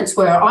requirements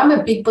were. I'm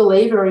a big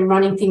believer in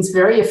running things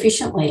very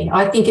efficiently.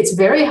 I think it's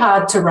very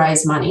hard to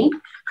raise money.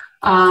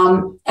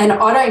 And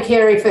I don't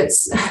care if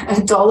it's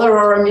 $1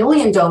 or $1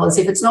 million.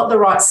 If it's not the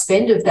right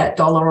spend of that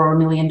 $1 or $1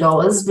 million,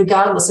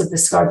 regardless of the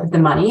scope of the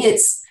money,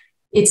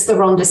 it's the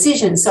wrong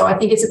decision. So I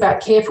think it's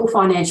about careful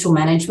financial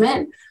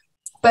management,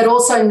 but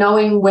also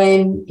knowing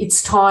when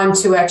it's time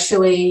to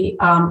actually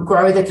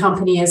grow the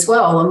company as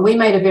well. And we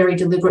made a very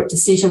deliberate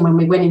decision when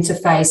we went into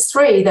phase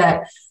 3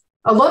 that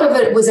a lot of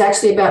it was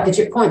actually about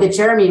the point that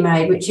Jeremy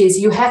made, which is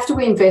you have to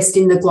invest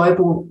in the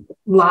global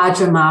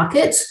larger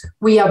market.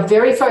 We are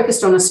very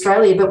focused on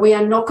Australia, but we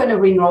are not going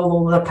to enroll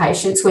all of the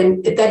patients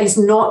when that is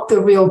not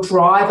the real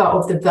driver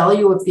of the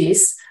value of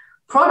this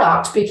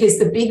product, because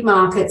the big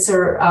markets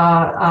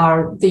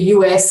are the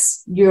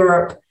US,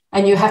 Europe,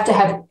 and you have to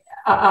have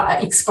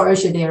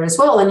exposure there as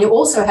well. And you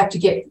also have to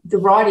get the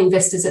right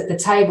investors at the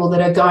table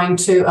that are going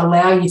to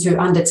allow you to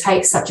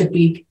undertake such a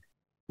big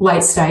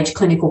late-stage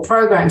clinical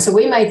program. So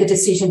we made the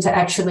decision to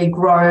actually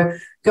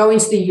go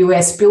into the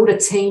US, build a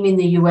team in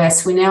the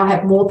US. We now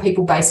have more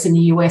people based in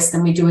the US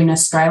than we do in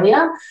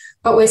Australia,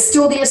 but we're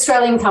still the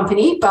Australian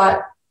company,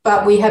 but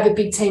but we have a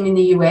big team in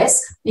the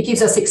US. It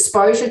gives us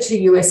exposure to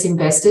US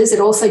investors. It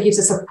also gives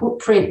us a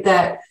footprint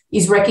that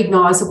is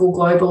recognisable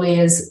globally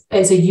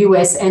as a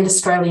US and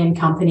Australian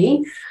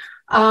company.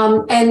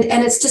 And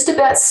it's just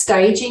about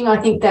staging,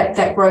 I think,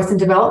 that growth and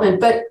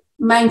development, but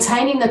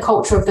maintaining the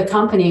culture of the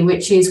company,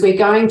 which is we're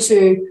going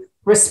to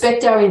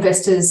respect our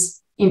investors'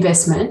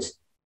 investment,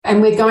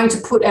 and we're going to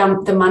put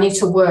the money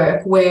to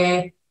work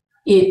where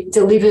it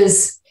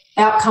delivers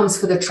outcomes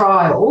for the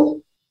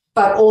trial,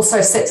 but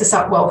also sets us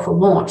up well for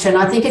launch. And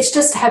I think it's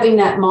just having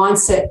that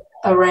mindset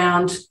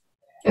around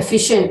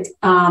efficient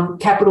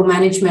capital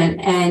management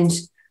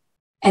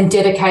and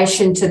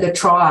dedication to the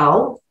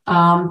trial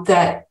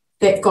that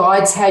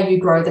guides how you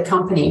grow the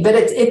company. But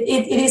it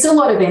is a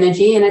lot of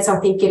energy, and it's, I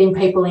think, getting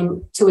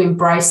people to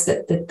embrace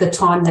the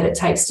time that it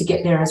takes to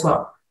get there as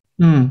well.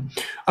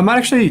 I might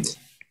actually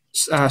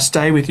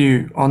stay with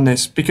you on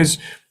this, because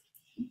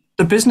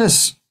the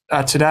business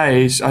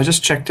today is, I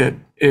just checked it,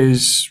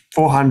 is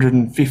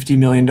 $450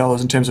 million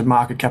in terms of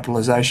market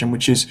capitalization,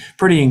 which is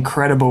pretty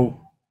incredible.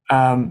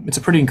 It's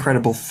a pretty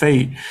incredible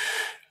feat.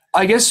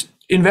 I guess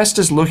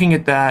investors looking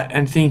at that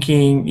and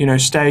thinking,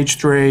 stage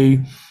 3,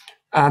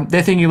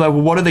 they're thinking like,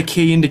 well, what are the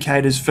key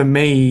indicators for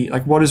me?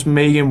 Like, what does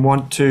Megan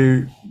want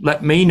to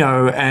let me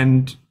know,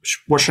 and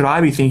what should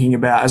I be thinking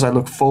about as I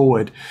look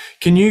forward?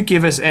 Can you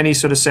give us any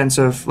sort of sense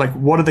of like,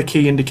 what are the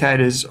key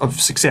indicators of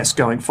success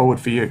going forward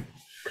for you?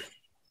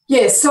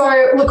 Yeah,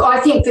 so look, I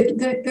think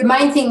the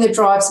main thing that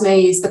drives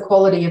me is the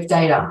quality of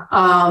data.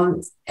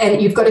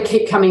 And you've got to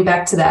keep coming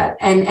back to that.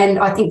 And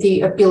I think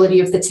the ability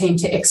of the team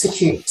to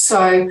execute.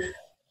 So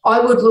I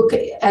would look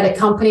at a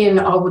company, and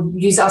I would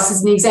use us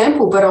as an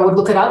example, but I would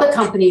look at other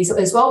companies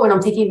as well when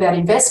I'm thinking about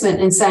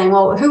investment and saying,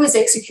 well, who has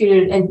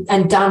executed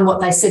and done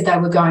what they said they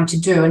were going to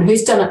do, and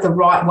who's done it the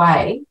right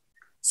way,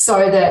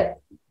 so that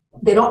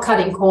they're not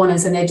cutting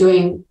corners and they're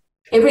doing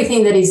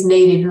everything that is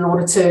needed in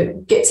order to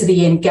get to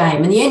the end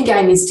game. And the end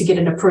game is to get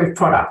an approved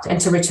product and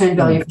to return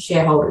value for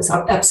shareholders,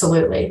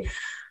 absolutely.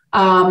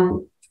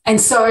 And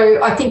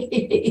so I think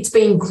it's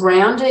being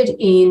grounded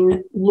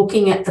in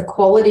looking at the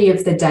quality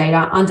of the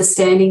data,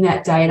 understanding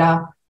that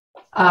data,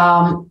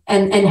 and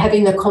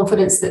having the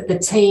confidence that the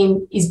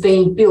team is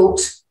being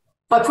built.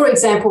 Like, for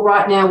example,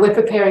 right now we're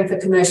preparing for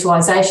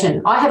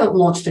commercialization. I haven't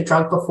launched a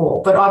drug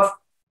before, but I've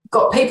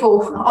got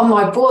people on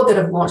my board that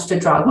have launched a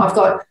drug. I've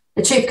got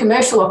a chief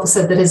commercial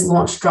officer that has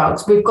launched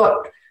drugs. We've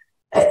got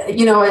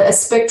a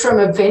spectrum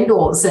of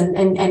vendors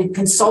and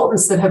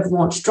consultants that have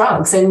launched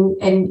drugs,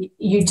 and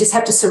you just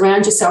have to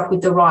surround yourself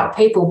with the right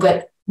people,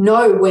 but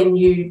know when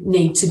you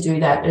need to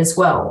do that as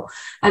well.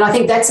 And I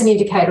think that's an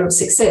indicator of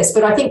success.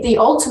 But I think the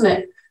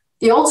ultimate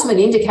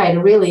indicator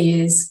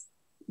really is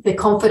the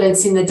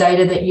confidence in the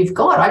data that you've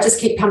got. I just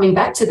keep coming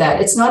back to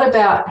that. It's not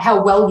about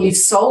how well you've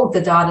sold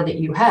the data that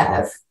you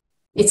have.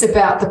 It's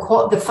about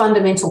the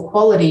fundamental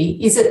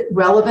quality. Is it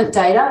relevant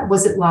data?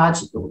 Was it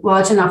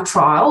large enough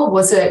trial?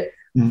 Was it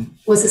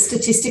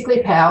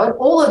statistically powered?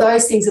 All of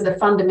those things are the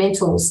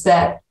fundamentals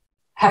that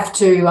have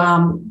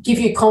to give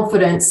you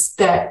confidence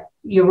that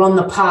you're on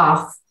the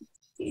path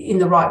in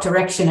the right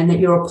direction and that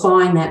you're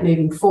applying that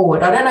moving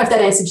forward. I don't know if that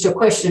answers your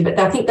question, but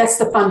I think that's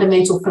the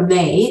fundamental for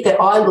me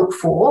that I look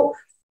for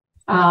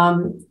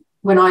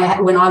when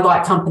I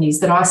like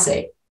companies that I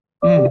see.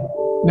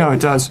 No,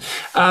 it does.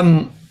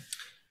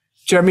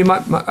 Jeremy,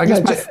 I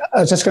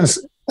was just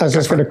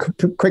going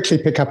to quickly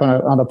pick up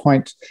on a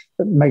point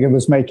that Megan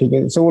was making.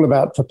 It's all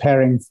about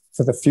preparing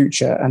for the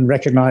future and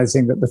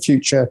recognizing that the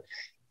future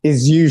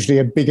is usually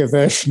a bigger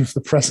version of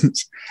the present.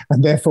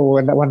 And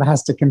therefore, one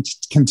has to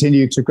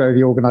continue to grow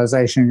the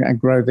organization and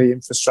grow the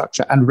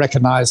infrastructure and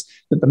recognize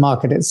that the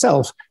market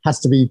itself has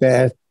to be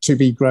there to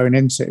be grown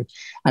into.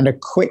 And a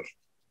quick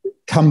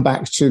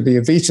comeback to the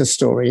Opthea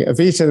story.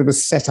 Opthea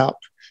was set up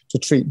to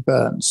treat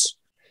burns.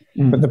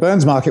 But the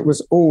burns market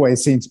was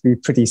always seen to be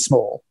pretty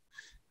small.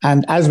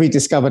 And as we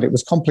discovered it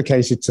was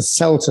complicated to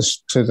sell to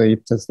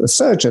the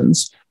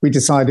surgeons, we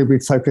decided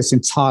we'd focus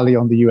entirely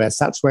on the US.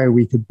 That's where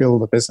we could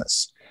build a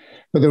business.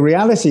 But the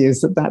reality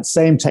is that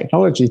same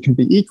technology can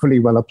be equally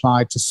well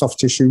applied to soft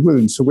tissue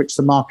wounds, for which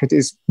the market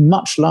is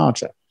much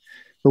larger.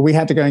 But we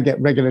had to go and get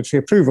regulatory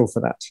approval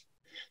for that.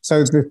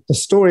 So the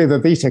story of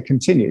Opthea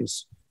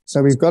continues.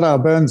 So we've got our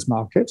burns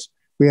market.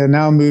 We are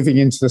now moving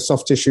into the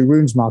soft tissue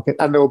wounds market,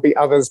 and there will be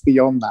others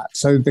beyond that.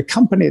 So the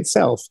company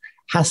itself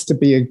has to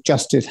be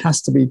adjusted,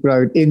 has to be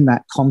grown in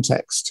that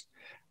context.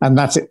 And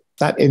that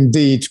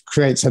indeed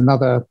creates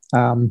another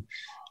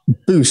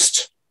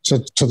boost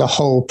to the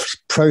whole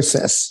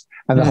process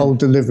and the whole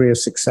delivery of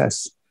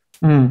success.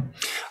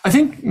 I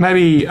think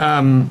maybe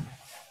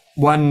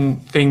one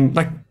thing,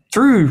 like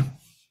through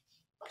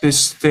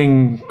this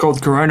thing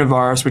called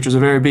coronavirus, which was a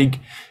very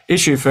big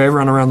issue for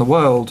everyone around the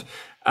world,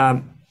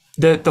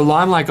 the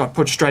limelight got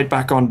put straight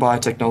back on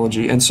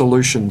biotechnology and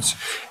solutions.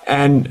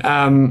 And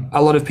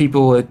a lot of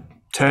people are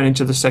turning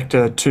to the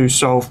sector to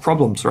solve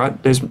problems,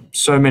 right? There's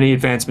so many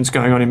advancements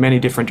going on in many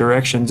different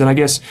directions. And I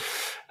guess,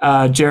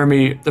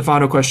 Jeremy, the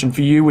final question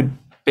for you would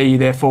be,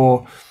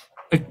 therefore,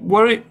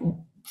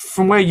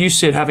 from where you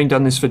sit, having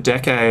done this for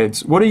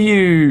decades, what are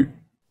you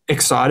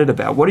excited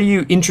about? What are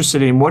you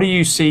interested in? What do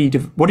you see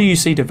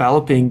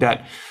developing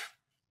that,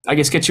 I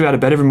guess, gets you out of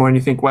bed every morning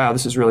and you think, wow,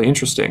 this is really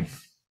interesting?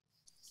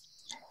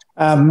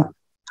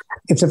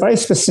 It's a very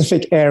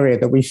specific area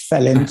that we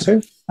fell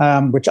into,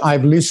 which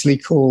I've loosely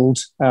called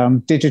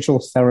digital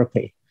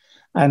therapy.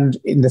 And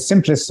in the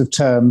simplest of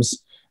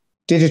terms,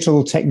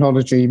 digital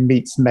technology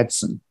meets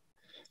medicine.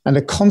 And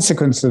the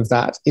consequence of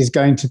that is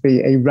going to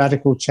be a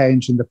radical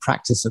change in the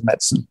practice of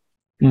medicine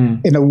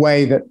in a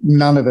way that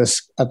none of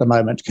us at the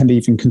moment can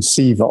even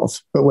conceive of.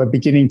 But we're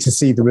beginning to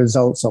see the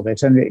results of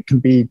it. And it can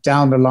be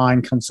down the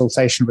line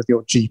consultation with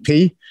your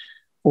GP,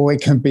 or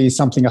it can be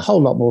something a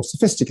whole lot more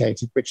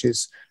sophisticated, which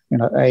is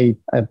a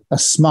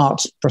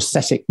smart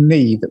prosthetic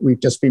knee that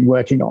we've just been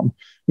working on,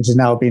 which is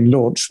now being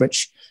launched,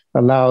 which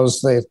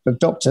allows the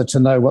doctor to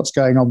know what's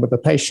going on with the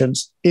patient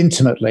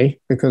intimately,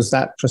 because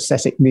that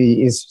prosthetic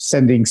knee is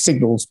sending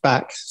signals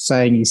back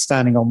saying he's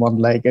standing on one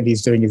leg and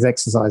he's doing his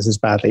exercises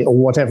badly, or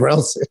whatever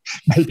else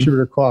may be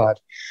required.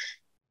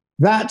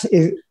 That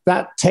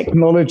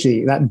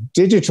technology, that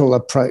digital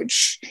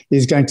approach,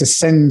 is going to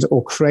send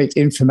or create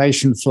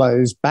information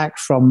flows back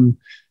from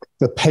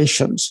the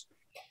patient,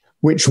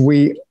 which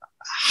we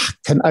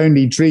can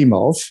only dream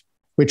of,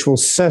 which will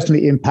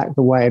certainly impact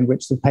the way in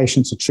which the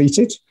patients are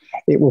treated.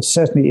 It will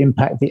certainly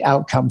impact the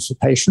outcomes for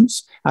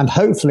patients. And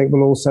hopefully it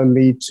will also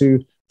lead to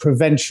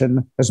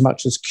prevention as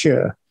much as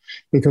cure,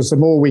 because the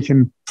more we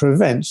can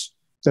prevent,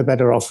 the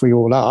better off we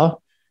all are,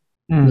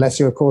 unless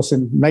you're, of course,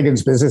 in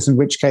Megan's business, in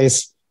which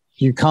case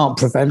you can't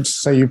prevent,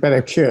 so you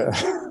better cure.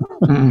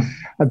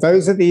 And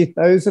those are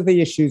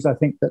the issues I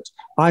think that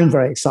I'm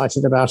very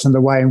excited about, and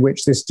the way in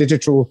which this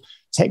digital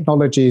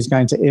technology is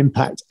going to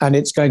impact. And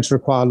it's going to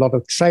require a lot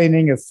of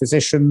training of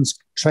physicians,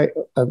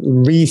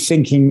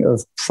 rethinking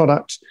of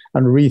product,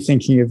 and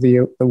rethinking of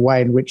the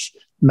way in which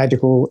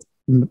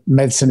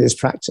medicine is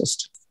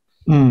practiced.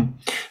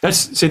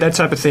 That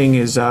type of thing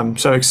is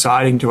so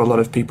exciting to a lot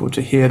of people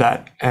to hear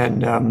that.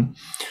 And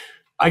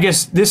I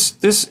guess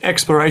this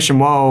exploration,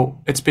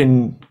 while it's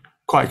been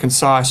quite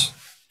concise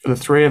for the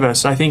three of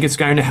us, I think it's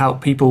going to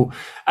help people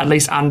at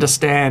least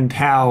understand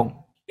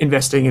how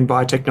investing in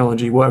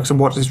biotechnology works and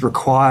what is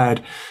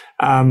required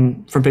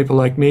from people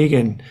like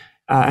Megan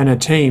and her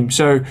team.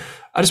 So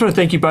I just want to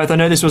thank you both. I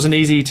know this wasn't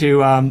easy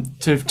to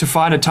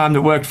find a time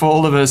that worked for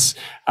all of us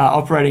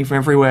operating from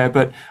everywhere,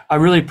 but I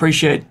really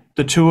appreciate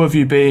the two of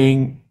you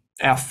being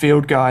our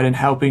field guide and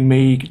helping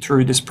me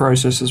through this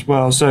process as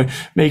well. So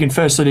Megan,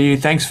 firstly to you,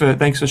 thanks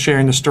for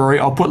sharing the story.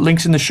 I'll put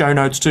links in the show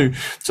notes to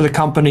the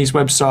company's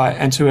website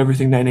and to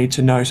everything they need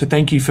to know. So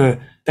thank you for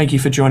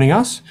joining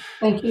us.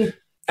 Thank you.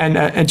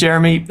 And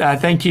Jeremy,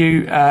 thank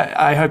you.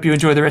 I hope you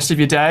enjoy the rest of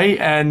your day,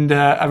 and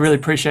I really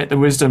appreciate the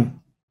wisdom.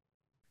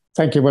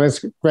 Thank you. Well,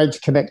 it's great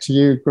to connect to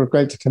you.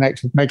 Great to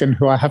connect with Megan,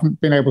 who I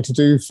haven't been able to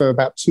do for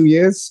about 2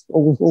 years,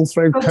 all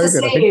through Good COVID, to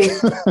see I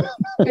think.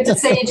 you. Good to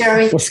see you,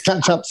 Jeremy. We'll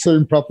catch up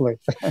soon properly.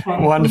 Okay.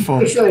 Wonderful.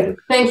 We should.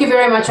 Thank you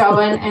very much,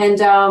 Owen. And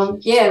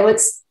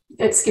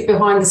let's get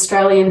behind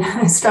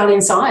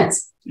Australian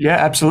science. Yeah,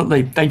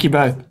 absolutely. Thank you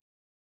both.